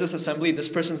 there's this assembly, this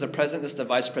person's the president, this is the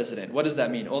vice president. What does that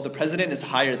mean? Oh, the president is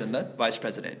higher than the vice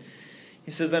president.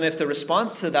 He says, then if the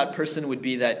response to that person would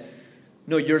be that,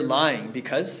 no, you're lying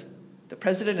because the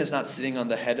president is not sitting on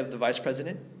the head of the vice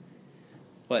president.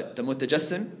 What? The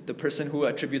mutajassim, the person who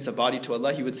attributes a body to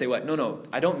Allah, he would say what? No,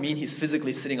 I don't mean he's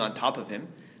physically sitting on top of him.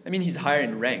 I mean he's higher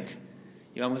in rank.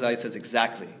 Imam Ghazali says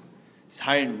exactly. He's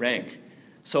higher in rank.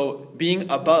 So being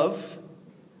above,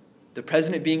 the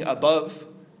president being above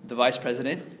the vice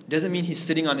president, doesn't mean he's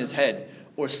sitting on his head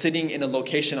or sitting in a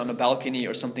location on a balcony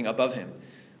or something above him.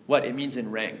 What? It means in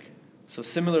rank. So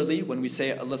similarly, when we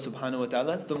say Allah subhanahu wa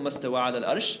ta'ala, ثُمَّ اسْتَوَى عَلَى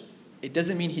الْأَرْشِ, it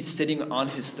doesn't mean he's sitting on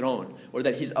his throne or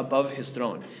that he's above his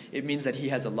throne. It means that he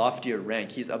has a loftier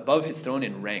rank. He's above his throne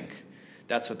in rank.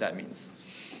 That's what that means.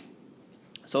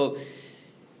 So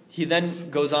he then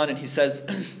goes on and he says,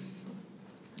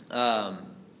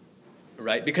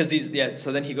 right? Because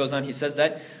so then he goes on, he says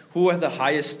that who has the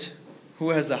highest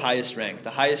rank?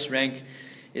 The highest rank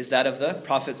is that of the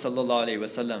Prophet sallallahu alaihi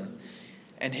wasallam.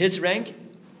 And his rank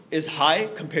is high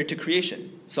compared to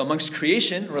creation. So amongst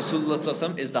creation, Rasulullah sallallahu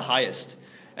alaihi wasallam is the highest.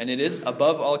 And it is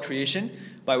above all creation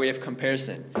by way of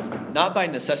comparison, not by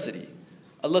necessity.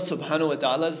 Allah subhanahu wa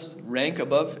ta'ala's rank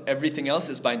above everything else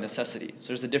is by necessity. So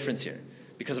there's a difference here.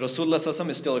 Because Rasulullah sallallahu alaihi wasallam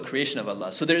is still a creation of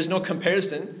Allah. So there is no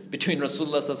comparison between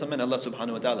Rasulullah sallallahu alaihi wasallam and Allah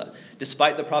subhanahu wa ta'ala.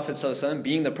 Despite the Prophet sallallahu alaihi wasallam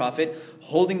being the Prophet,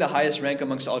 holding the highest rank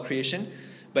amongst all creation,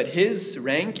 but his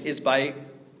rank is by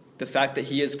the fact that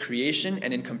he is creation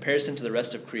and in comparison to the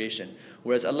rest of creation.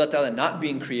 Whereas Allah ta'ala not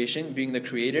being creation, being the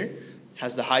creator,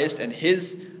 has the highest, and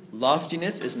his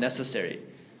loftiness is necessary.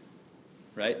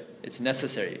 Right? It's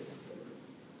necessary.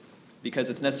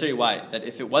 Because it's necessary, why? That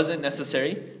if it wasn't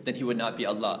necessary, then he would not be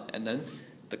Allah. And then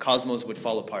the cosmos would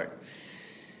fall apart.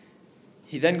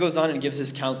 He then goes on and gives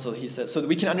his counsel. He says, so that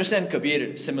we can understand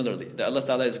Kabīr similarly, that Allah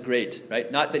Ta'ala is great, right?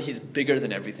 Not that he's bigger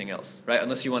than everything else, right?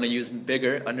 Unless you want to use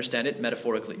bigger, understand it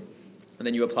metaphorically. And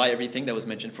then you apply everything that was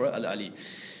mentioned for Al-Ali.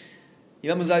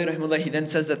 Imam Ghazali rahimahullah, he then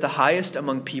says that the highest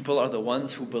among people are the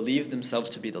ones who believe themselves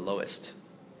to be the lowest.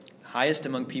 Highest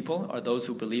among people are those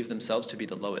who believe themselves to be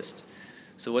the lowest.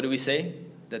 So what do we say?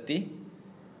 That the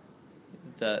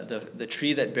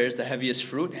tree that bears the heaviest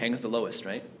fruit hangs the lowest,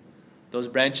 right? Those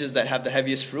branches that have the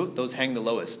heaviest fruit, those hang the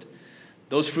lowest.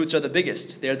 Those fruits are the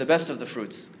biggest. They are the best of the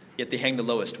fruits, yet they hang the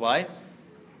lowest. Why?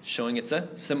 Showing it's a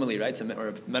simile, right? Or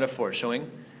a metaphor showing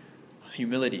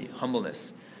humility,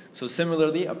 humbleness. So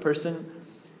similarly, a person,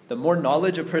 the more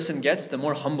knowledge a person gets, the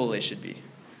more humble they should be.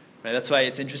 Right? That's why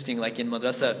it's interesting, like in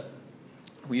madrasa,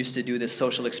 we used to do this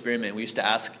social experiment. We used to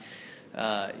ask,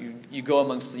 you go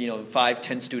amongst 5,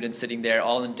 10 students sitting there,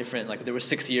 all in different, like there were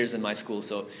 6 years in my school,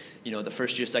 so the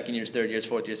first year, second years, third years,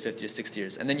 fourth years, fifth years, sixth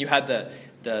years, and then you had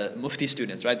the mufti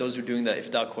students, right? Those who were doing the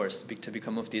ifta course to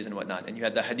become muftis and whatnot, and you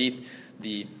had the hadith,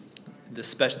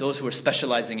 those who were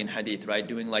specializing in hadith, right?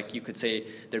 Doing, like you could say,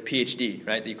 their PhD,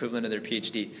 right? The equivalent of their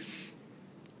PhD.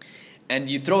 And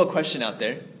you throw a question out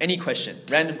there, any question,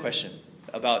 random question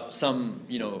about some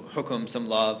hukum, some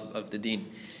law of the deen.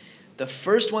 The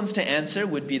first ones to answer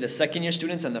would be the second year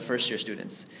students and the first year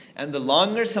students. And the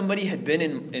longer somebody had been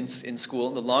in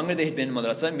school, the longer they had been in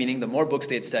madrasa, meaning the more books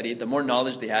they had studied, the more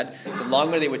knowledge they had, the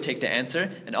longer they would take to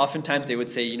answer. And oftentimes they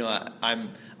would say, I'm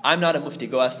not a mufti,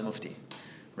 go ask the mufti.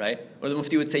 Right? Or the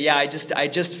mufti would say, yeah, I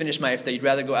just finished my ifta. You'd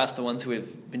rather go ask the ones who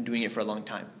have been doing it for a long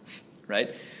time.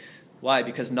 Right? Why?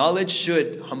 Because knowledge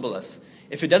should humble us.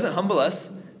 If it doesn't humble us,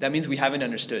 that means we haven't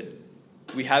understood.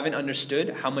 We haven't understood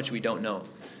how much we don't know.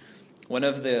 One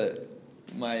of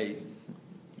my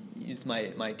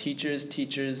teacher's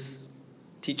teacher,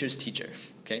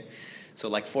 okay? So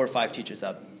like 4 or 5 teachers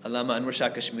up. Allama Anwar Shah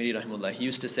Kashmiri rahimahullah, he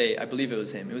used to say, I believe it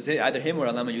was him. It was either him or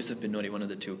Allama Yusuf bin Nuri, one of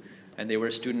the two. And they were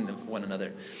a student of one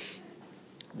another.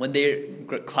 When their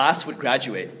class would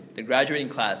graduate, the graduating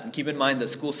class, and keep in mind the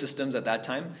school systems at that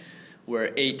time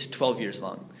were 8 to 12 years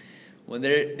long. When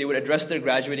they would address their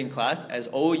graduating class as,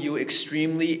 oh, you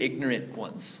extremely ignorant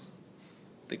ones.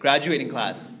 the graduating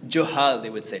class. Juhal, they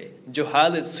would say.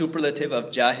 Juhal is superlative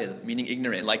of jahil, meaning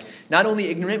ignorant. Like, not only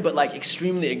ignorant, but like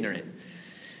extremely ignorant.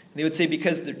 They would say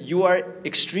because you are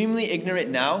extremely ignorant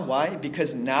now. Why?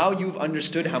 Because now you've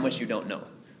understood how much you don't know.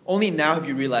 Only now have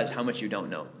you realized how much you don't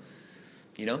know.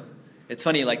 You know? It's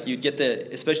funny, like you'd get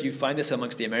especially you find this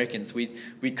amongst the Americans.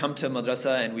 We'd come to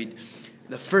madrasa and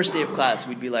the first day of class,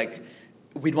 we'd be like,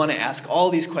 we'd want to ask all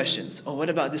these questions. Oh, what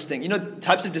about this thing? You know,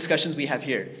 types of discussions we have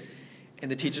here. And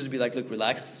the teachers would be like, look,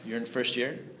 relax, you're in first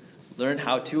year. Learn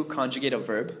how to conjugate a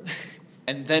verb.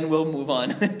 And then we'll move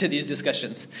on to these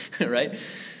discussions, right?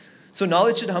 So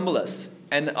knowledge should humble us.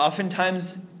 And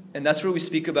oftentimes, and that's where we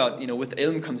speak about, with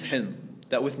ilm comes hilm.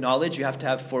 That with knowledge, you have to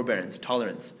have forbearance,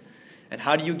 tolerance. And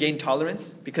how do you gain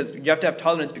tolerance? Because you have to have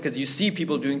tolerance because you see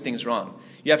people doing things wrong.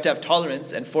 You have to have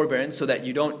tolerance and forbearance so that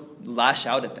you don't lash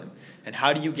out at them. And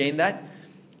how do you gain that?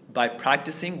 By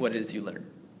practicing what it is you learn.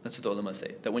 That's what the ulama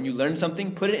say. That when you learn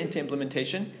something, put it into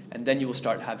implementation, and then you will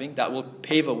start having, that will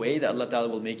pave a way that Allah Ta'ala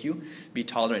will make you be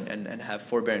tolerant and have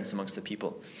forbearance amongst the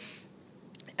people.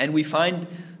 And we find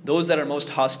those that are most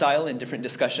hostile in different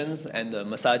discussions and the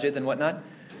masajid and whatnot,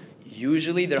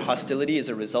 usually their hostility is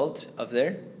a result of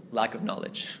their lack of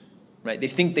knowledge, right? They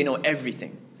think they know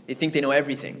everything.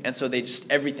 And so they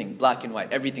just, everything, black and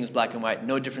white. Everything's black and white.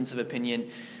 No difference of opinion.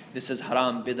 This is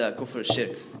haram, bid'ah, kufr,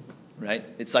 shirk, right?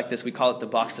 It's like this. We call it the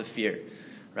box of fear,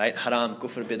 right? Haram,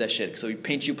 kufr, bid'ah, shirk. So we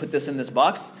put this in this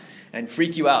box and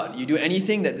freak you out. You do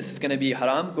anything that this is going to be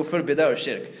haram, kufr, bid'ah, or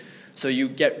shirk. So you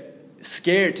get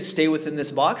scared to stay within this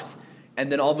box,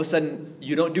 and then all of a sudden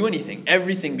you don't do anything.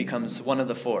 Everything becomes one of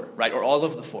the four, right? Or all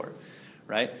of the four,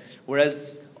 right?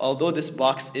 Whereas, although this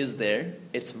box is there,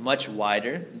 it's much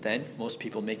wider than most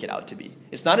people make it out to be.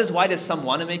 It's not as wide as some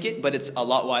want to make it, but it's a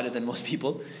lot wider than most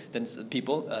people,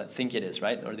 think it is,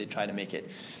 right? Or they try to make it.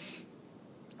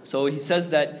 So he says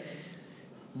that,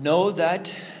 know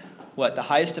that, the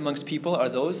highest amongst people are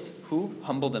those who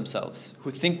humble themselves,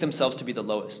 who think themselves to be the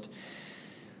lowest.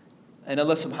 And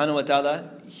Allah subhanahu wa ta'ala,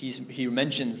 He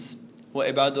mentions,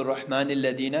 وَعِبَادُ الرَّحْمَنِ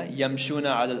الَّذِينَ يَمْشُونَ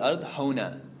عَلَى الْأَرْضِ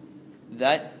هَوْنًا,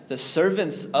 that the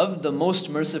servants of the most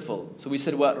merciful. So we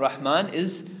said what Rahman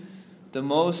is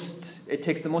it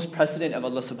takes the most precedent of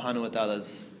Allah subhanahu wa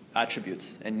ta'ala's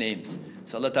attributes and names.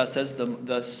 So Allah ta'ala says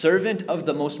the servant of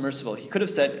the most merciful. He could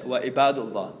have said وَعِبَادُ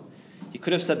اللَّهِ. He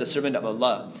could have said the servant of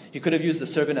Allah. He could have used the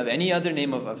servant of any other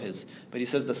name of his. But he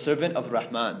says the servant of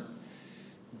Rahman.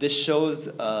 This shows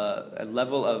a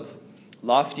level of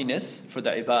loftiness for the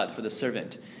ibad, for the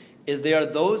servant. They are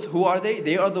those, who are they?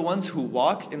 They are the ones who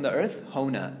walk in the earth,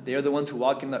 hawna. They are the ones who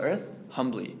walk in the earth,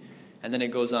 humbly. And then it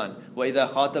goes on. وَإِذَا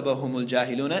خَاطَبَهُمُ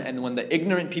الْجَاهِلُونَ. And when the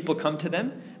ignorant people come to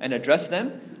them and address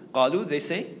them, قَالُوا, they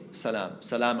say, salam,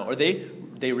 salama. Or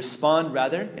they respond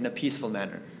rather in a peaceful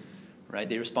manner. Right?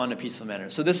 They respond in a peaceful manner.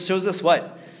 So this shows us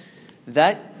what?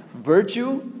 That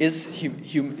virtue is,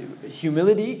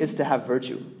 humility is to have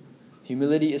virtue.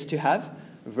 Humility is to have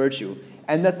virtue.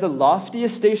 And that the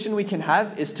loftiest station we can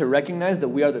have is to recognize that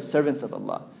we are the servants of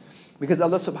Allah. Because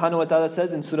Allah subhanahu wa ta'ala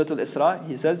says in Surah Al-Isra,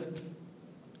 He says,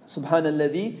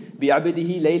 Subhanalladhi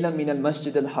bi'abdihi laylan min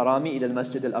al-masjid al-harami ila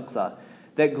al-masjid al-aqsa.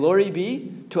 That glory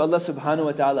be to Allah subhanahu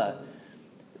wa ta'ala.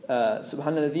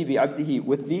 Subhanalladhi bi'abdihi,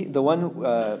 with the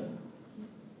one,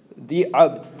 the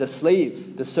abd, the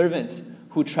slave, the servant,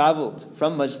 who traveled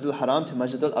from Masjid al-Haram to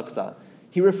Masjid al-Aqsa.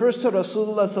 He refers to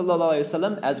Rasulullah sallallahu alayhi wa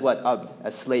sallam as what? Abd,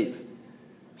 as slave.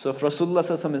 So if Rasulullah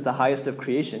sallallahu alayhi wa sallam is the highest of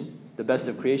creation, the best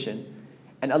of creation,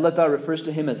 and Allah Ta'ala refers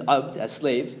to him as abd, as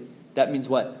slave, that means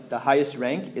what? The highest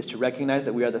rank is to recognize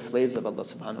that we are the slaves of Allah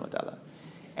subhanahu wa ta'ala.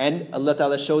 And Allah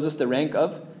Ta'ala shows us the rank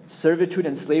of servitude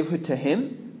and slavehood to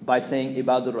Him by saying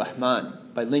Ibadur Rahman,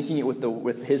 by linking it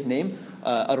with His name,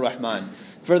 Ar-Rahman.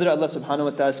 Further, Allah subhanahu wa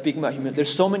ta'ala speaking about humility.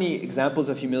 There's so many examples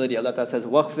of humility. Allah Ta'ala says,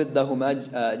 وَخْفِضْ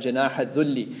لَهُمَا جَنَاحَ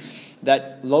الذُّلِّ.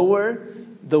 That lower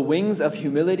the wings of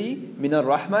humility, min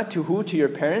ar-rahma, to who? To your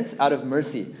parents, out of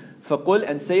mercy. فَقُلْ,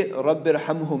 and say, رَبِّ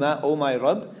رَحَمْهُمَا, O my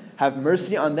Rabb, have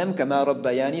mercy on them, كَمَا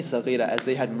رَبَّيَانِي صَغِيرًا, as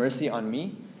they had mercy on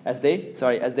me, as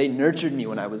they nurtured me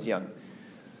when I was young.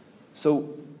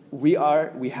 So we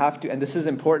have to, and this is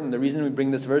important, the reason we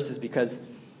bring this verse is because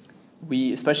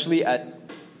we, especially at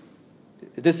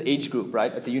this age group,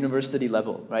 right, at the university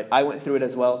level, right, I went through it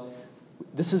as well.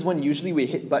 This is when usually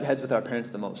we butt heads with our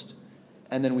parents the most.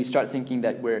 And then we start thinking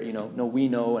that we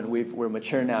know, and we're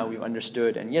mature now, we've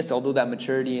understood. And yes, although that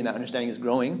maturity and that understanding is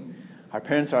growing, our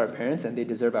parents are our parents and they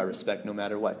deserve our respect no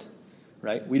matter what,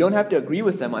 right? We don't have to agree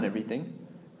with them on everything,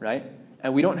 right?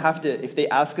 And we don't have to, if they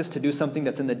ask us to do something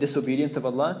that's in the disobedience of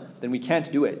Allah, then we can't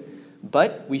do it.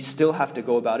 But we still have to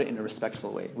go about it in a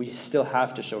respectful way. We still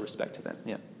have to show respect to them,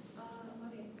 yeah.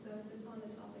 Okay, so just on the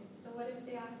topic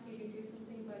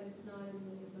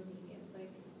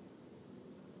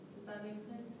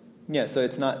Yeah, so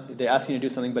it's not, they're asking you to do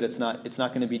something, but it's not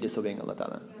going to be disobeying Allah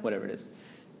Ta'ala, whatever it is.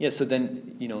 Yeah, so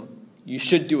then, you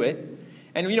should do it.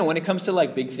 And, when it comes to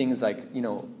like big things like,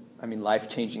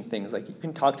 life-changing things, like you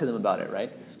can talk to them about it,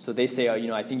 right? So they say,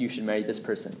 I think you should marry this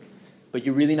person. But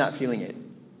you're really not feeling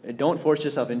it. Don't force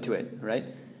yourself into it, right?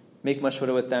 Make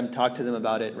mashwara with them, talk to them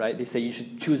about it, right? They say you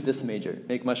should choose this major.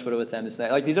 Make mashwara with them, this,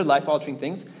 that. Like these are life-altering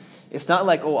things. It's not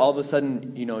like, all of a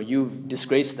sudden, you've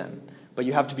disgraced them. But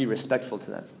you have to be respectful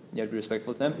to them. You have to be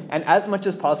respectful to them. And as much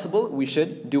as possible, we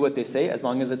should do what they say as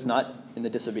long as it's not in the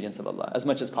disobedience of Allah. As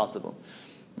much as possible.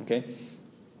 Okay?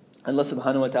 Allah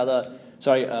subhanahu wa ta'ala,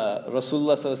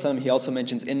 Rasulullah sallallahu alaihi wasallam, he also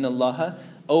mentions, Inna Allaha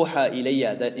awha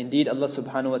ilayya, that indeed Allah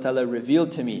subhanahu wa ta'ala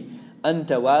revealed to me, أن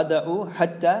توادعوا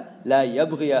حتى لا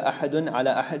يبغي أحد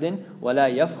على أحد ولا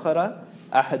يفخر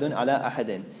أحد على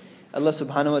أحد. Allah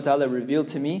subhanahu wa ta'ala revealed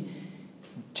to me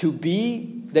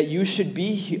that you should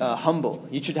be humble.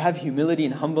 You should have humility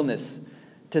and humbleness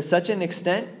to such an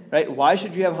extent, right? Why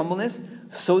should you have humbleness?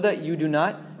 So that you do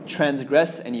not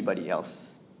transgress anybody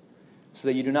else. So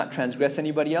that you do not transgress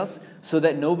anybody else. So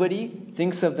that nobody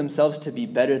thinks of themselves to be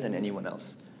better than anyone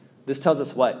else. This tells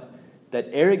us what? That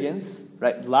arrogance,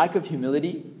 right? Lack of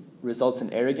humility results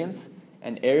in arrogance.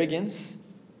 And arrogance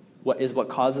is what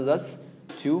causes us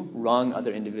to wrong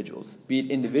other individuals. Be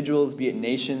it individuals, be it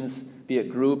nations, be it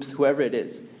groups, whoever it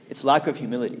is. It's lack of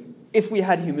humility. If we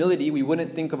had humility, we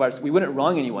wouldn't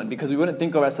wrong anyone because we wouldn't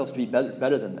think of ourselves to be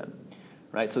better than them.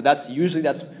 Right? So that's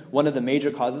one of the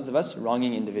major causes of us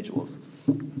wronging individuals.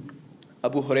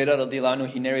 Abu Hurairah radiyallahu anhu,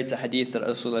 he narrates a hadith that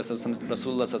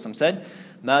Rasulullah said,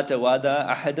 مَا تَوَادَى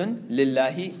أَحَدٌ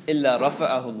لِلَّهِ إِلَّا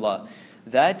رَفَعَهُ اللَّهِ.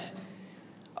 That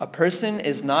a person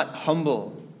is not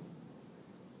humble.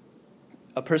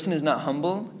 A person is not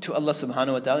humble to Allah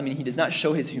subhanahu wa ta'ala, meaning he does not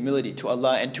show his humility to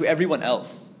Allah and to everyone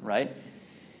else, right?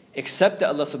 Except that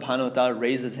Allah subhanahu wa ta'ala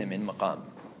raises him in maqam.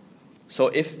 So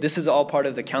if this is all part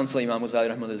of the counsel Imam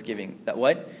Ghazali rahimahullah is giving, that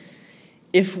what?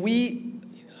 If we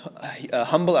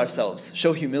humble ourselves,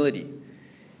 show humility,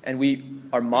 and we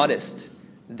are modest,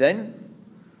 then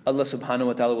Allah subhanahu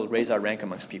wa ta'ala will raise our rank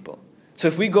amongst people. So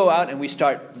if we go out and we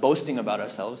start boasting about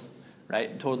ourselves,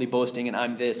 right, totally boasting, and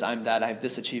I'm this, I'm that, I have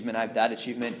this achievement, I have that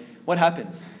achievement, what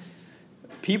happens?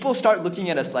 People start looking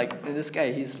at us like, this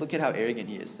guy, look at how arrogant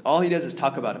he is. All he does is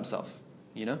talk about himself,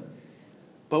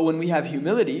 But when we have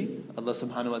humility, Allah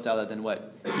subhanahu wa ta'ala, then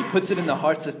what? He puts it in the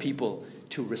hearts of people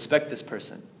to respect this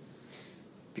person.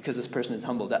 Because this person is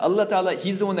humble. That Allah Ta'ala,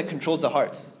 He's the one that controls the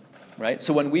hearts. Right?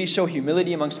 So when we show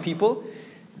humility amongst people,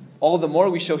 all the more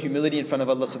we show humility in front of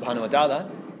Allah Subhanahu wa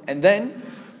Ta'ala, and then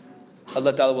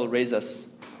Allah Ta'ala will raise us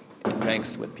in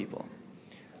ranks with people.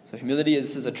 So humility,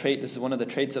 this is a trait, this is one of the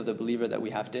traits of the believer that we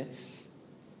have to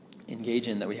engage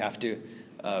in, that we have to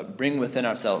bring within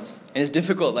ourselves. And it's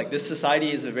difficult. Like this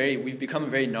society is we've become a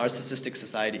very narcissistic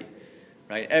society.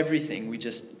 Right? Everything, we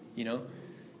just,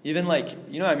 even like,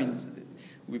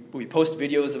 we post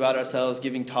videos about ourselves,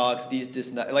 giving talks, this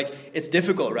and that. Like, it's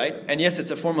difficult, right? And yes,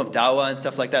 it's a form of dawah and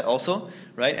stuff like that also,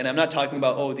 right? And I'm not talking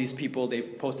about, these people,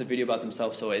 they've posted a video about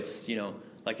themselves, so it's,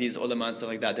 like these ulama and stuff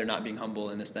like that, they're not being humble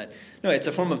and this, that. No, it's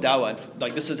a form of dawah.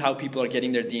 Like, this is how people are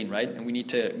getting their deen, right? And we need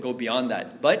to go beyond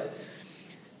that. But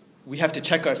we have to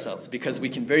check ourselves because we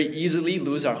can very easily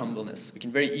lose our humbleness. We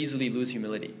can very easily lose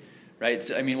humility, right?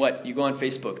 So, you go on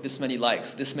Facebook, this many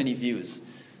likes, this many views,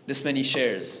 this many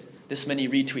shares, this many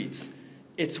retweets.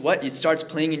 It starts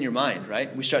playing in your mind,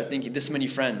 right? We start thinking, this many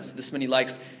friends, this many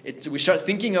likes. We start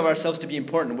thinking of ourselves to be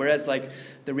important, whereas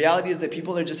the reality is that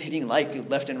people are just hitting like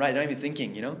left and right. They're not even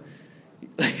thinking,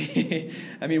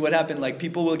 what happened?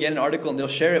 People will get an article and they'll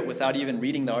share it without even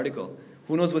reading the article.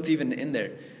 Who knows what's even in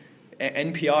there?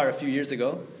 NPR a few years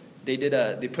ago, they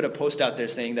put a post out there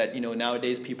saying that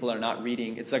nowadays people are not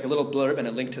reading. It's like a little blurb and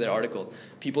a link to their article.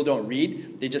 People don't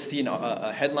read; they just see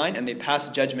a headline and they pass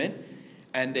judgment,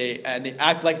 and they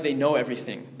act like they know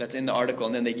everything that's in the article,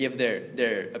 and then they give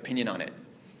their opinion on it.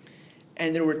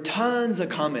 And there were tons of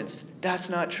comments. That's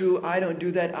not true. I don't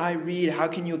do that. I read. How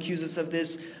can you accuse us of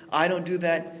this? I don't do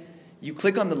that. You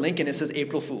click on the link and it says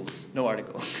April Fools, no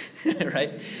article,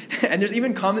 right? And there's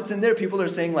even comments in there. People are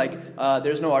saying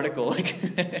there's no article.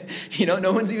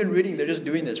 No one's even reading. They're just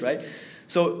doing this, right?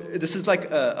 So this is like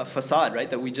a facade, right?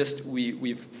 That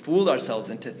we've fooled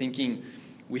ourselves into thinking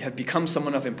we have become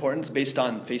someone of importance based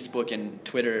on Facebook and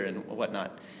Twitter and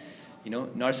whatnot.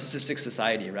 Narcissistic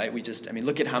society, right?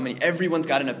 Look at how everyone's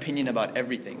got an opinion about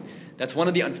everything. That's one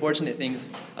of the unfortunate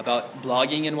things about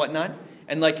blogging and whatnot.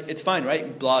 And it's fine,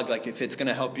 right? Blog, if it's going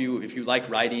to help you, if you like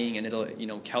writing and it'll,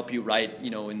 help you write,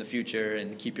 in the future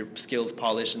and keep your skills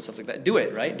polished and stuff like that, do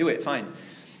it, right? Do it, fine.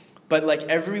 But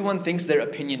everyone thinks their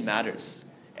opinion matters.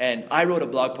 And I wrote a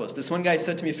blog post. This one guy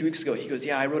said to me a few weeks ago, he goes,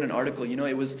 yeah, I wrote an article.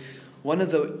 It was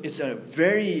it's a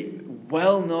very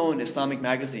well-known Islamic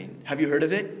magazine. Have you heard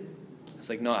of it? I was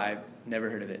like, no, I've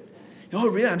never heard of it. Oh,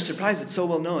 really? I'm surprised it's so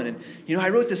well-known. And, I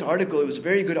wrote this article. It was a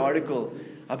very good article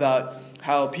about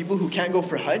how people who can't go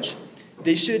for Hajj,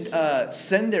 they should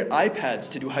send their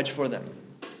iPads to do Hajj for them.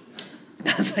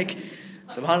 I was like,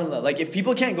 subhanAllah, like if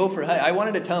people can't go for Hajj, I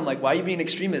wanted to tell him, like, why are you being an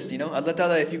extremist? Allah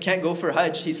Ta'ala, if you can't go for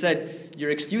Hajj, He said, you're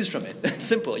excused from it. It's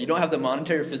simple. You don't have the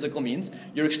monetary or physical means,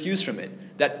 you're excused from it.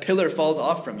 That pillar falls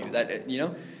off from you.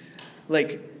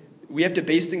 Like, we have to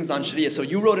base things on Sharia. So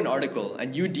you wrote an article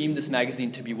and you deemed this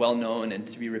magazine to be well known and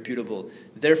to be reputable.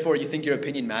 Therefore, you think your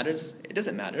opinion matters? It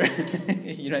doesn't matter.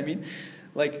 You know what I mean?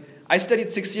 Like, I studied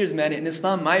 6 years, man. In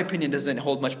Islam, my opinion doesn't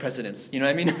hold much precedence. You know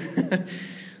what I mean?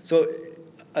 So,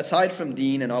 aside from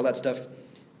deen and all that stuff,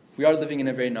 we are living in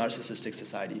a very narcissistic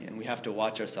society, and we have to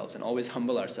watch ourselves and always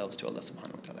humble ourselves to Allah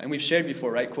subhanahu wa ta'ala. And we've shared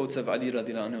before, right, quotes of Ali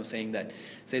radiallahu anhu saying that,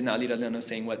 Sayyidina Ali radiallahu anhu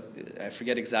saying what, I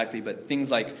forget exactly, but things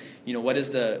like,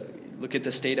 look at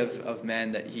the state of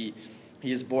man, that he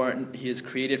is born, he is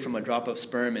created from a drop of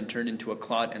sperm and turned into a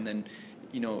clot, and then,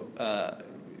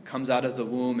 comes out of the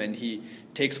womb, and he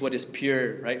takes what is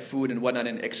pure, right, food and whatnot,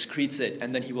 and excretes it,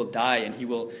 and then he will die, and he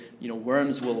will,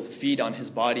 worms will feed on his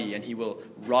body, and he will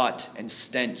rot and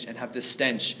stench and have this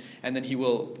stench, and then he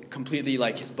will completely,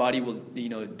 like, his body will,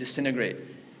 disintegrate.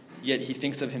 Yet he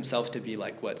thinks of himself to be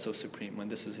like what, so supreme, when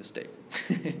this is his state.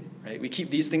 Right? We keep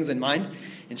these things in mind,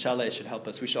 inshallah it should help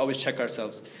us. We should always check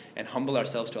ourselves and humble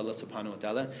ourselves to Allah subhanahu wa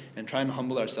ta'ala, and try and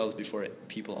humble ourselves before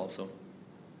people also.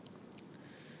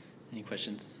 Any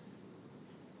questions?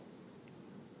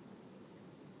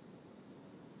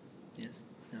 Yes?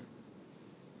 No?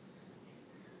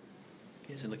 You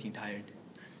guys are looking tired.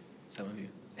 Some of you.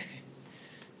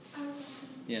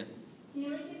 Yeah. Can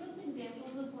you give us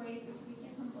examples of ways we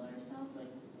can humble ourselves?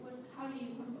 How do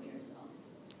you humble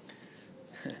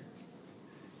yourself?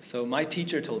 So my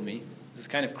teacher told me, this is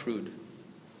kind of crude,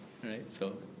 right?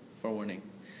 So, forewarning.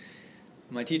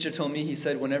 My teacher told me, he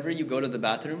said, whenever you go to the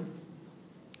bathroom,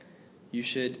 you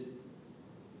should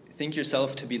think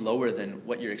yourself to be lower than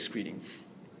what you're excreting.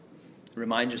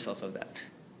 Remind yourself of that.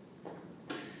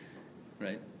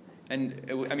 Right? And,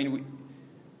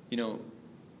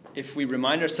 if we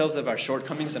remind ourselves of our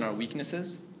shortcomings and our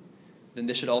weaknesses, then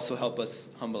this should also help us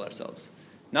humble ourselves.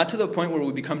 Not to the point where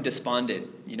we become despondent,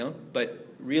 but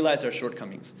realize our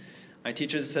shortcomings. My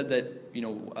teachers said that,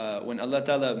 when Allah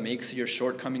Ta'ala makes your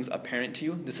shortcomings apparent to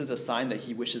you, this is a sign that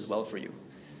He wishes well for you.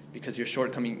 Because your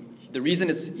shortcoming, the reason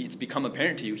it's become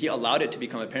apparent to you, He allowed it to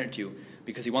become apparent to you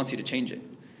because He wants you to change it.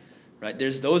 Right?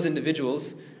 There's those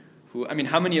individuals who,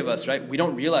 how many of us, right, we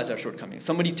don't realize our shortcomings.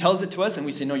 Somebody tells it to us and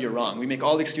we say, no, you're wrong. We make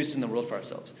all the excuses in the world for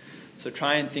ourselves. So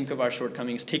try and think of our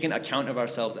shortcomings, take an account of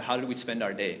ourselves. How did we spend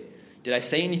our day? Did I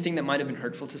say anything that might have been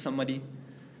hurtful to somebody?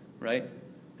 Right?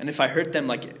 And if I hurt them,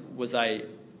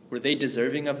 were they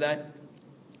deserving of that?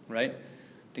 Right?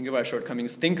 Think of our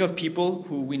shortcomings. Think of people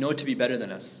who we know to be better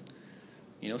than us.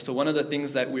 So one of the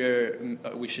things that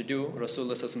we should do,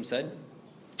 Rasulullah ﷺ said,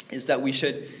 is that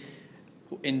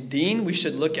in deen, we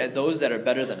should look at those that are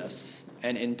better than us.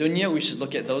 And in dunya, we should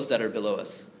look at those that are below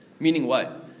us. Meaning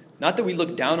what? Not that we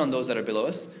look down on those that are below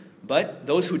us, but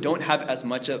those who don't have as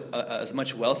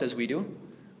much wealth as we do,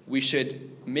 we should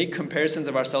make comparisons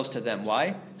of ourselves to them.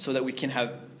 Why? So that we can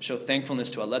show thankfulness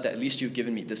to Allah that at least you've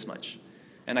given me this much.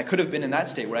 And I could have been in that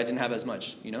state where I didn't have as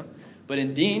much, But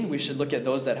in deen, we should look at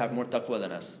those that have more taqwa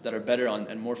than us, that are better on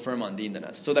and more firm on deen than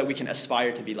us, so that we can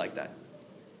aspire to be like that.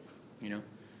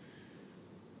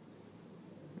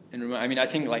 And I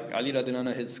think like Ali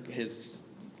radiallahu anhu, his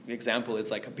example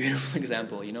is like a beautiful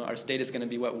example. Our state is going to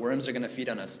be what? Worms are going to feed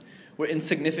on us. We're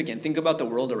insignificant. Think about the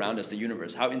world around us, the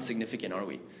universe. How insignificant are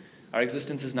we? Our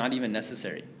existence is not even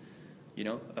necessary.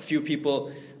 A few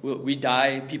people, we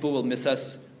die, people will miss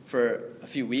us for a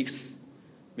few weeks,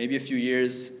 maybe a few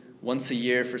years, once a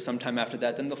year for some time after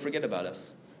that, then they'll forget about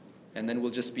us. And then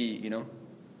we'll just be,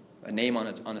 a name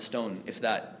on a stone, if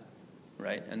that.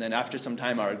 Right? And then after some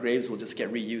time, our graves will just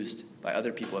get reused by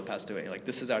other people who have passed away. Like,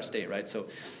 this is our state, right? So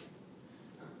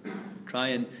try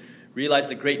and realize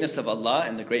the greatness of Allah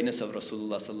and the greatness of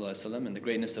Rasulullah sallallahu alaihi wasallam and the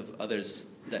greatness of others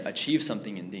that achieve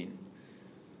something in deen.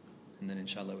 And then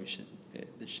inshallah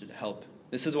this should help.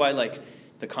 This is why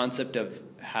the concept of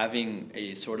having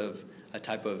a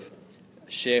type of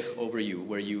shaykh over you,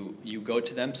 where you go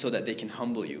to them so that they can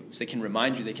humble you, so they can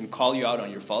remind you, they can call you out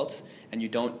on your faults, and you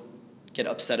don't get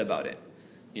upset about it.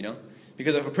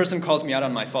 Because if a person calls me out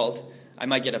on my fault, I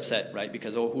might get upset, right?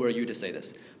 Because, who are you to say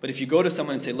this? But if you go to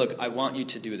someone and say, look, I want you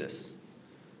to do this.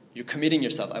 You're committing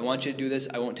yourself. I want you to do this.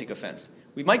 I won't take offense.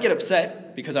 We might get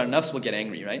upset because our nafs will get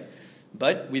angry, right?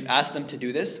 But we've asked them to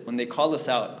do this. When they call us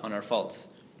out on our faults,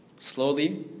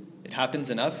 slowly, it happens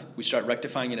enough, we start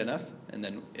rectifying it enough, and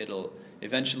then it'll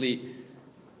eventually,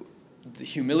 the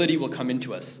humility will come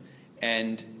into us,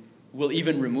 and we'll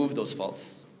even remove those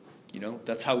faults.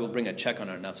 That's how we'll bring a check on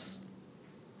our nafs.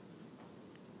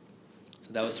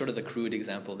 So that was sort of the crude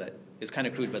example that is kind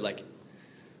of crude, but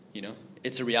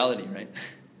it's a reality, right?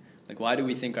 Why do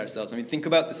we think ourselves? Think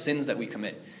about the sins that we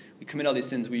commit. We commit all these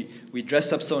sins. We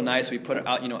dress up so nice. We put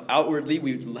out, outwardly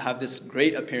we have this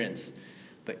great appearance,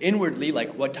 but inwardly,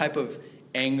 what type of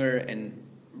anger and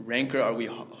rancor are we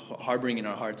harboring in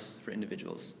our hearts for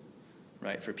individuals,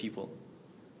 right? For people.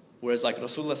 Whereas Rasulullah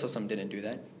Sallallahu Alaihi Wasallam didn't do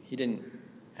that. He didn't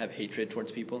have hatred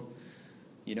towards people,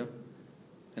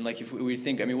 And if we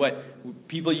think, what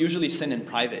people usually sin in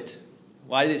private.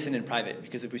 Why do they sin in private?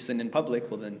 Because if we sin in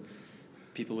public, well then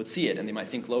people would see it and they might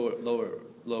think low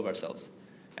of ourselves.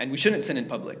 And we shouldn't sin in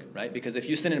public, right? Because if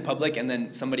you sin in public and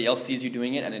then somebody else sees you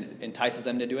doing it and it entices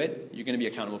them to do it, you're going to be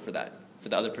accountable for that, for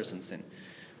the other person's sin.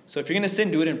 So if you're going to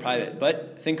sin, do it in private.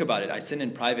 But think about it. I sin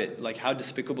in private. How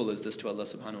despicable is this to Allah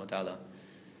subhanahu wa ta'ala?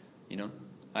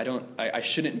 I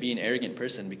shouldn't be an arrogant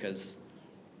person because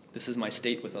this is my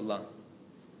state with Allah.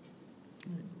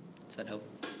 Does that help?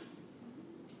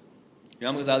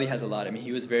 Imam Ghazali has a lot.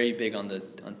 He was very big on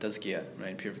tazkiyah,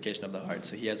 right? Purification of the heart.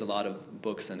 So he has a lot of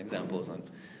books and examples on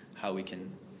how we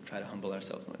can try to humble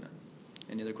ourselves and whatnot.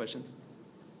 Any other questions?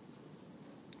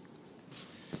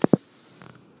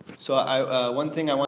 So one thing I want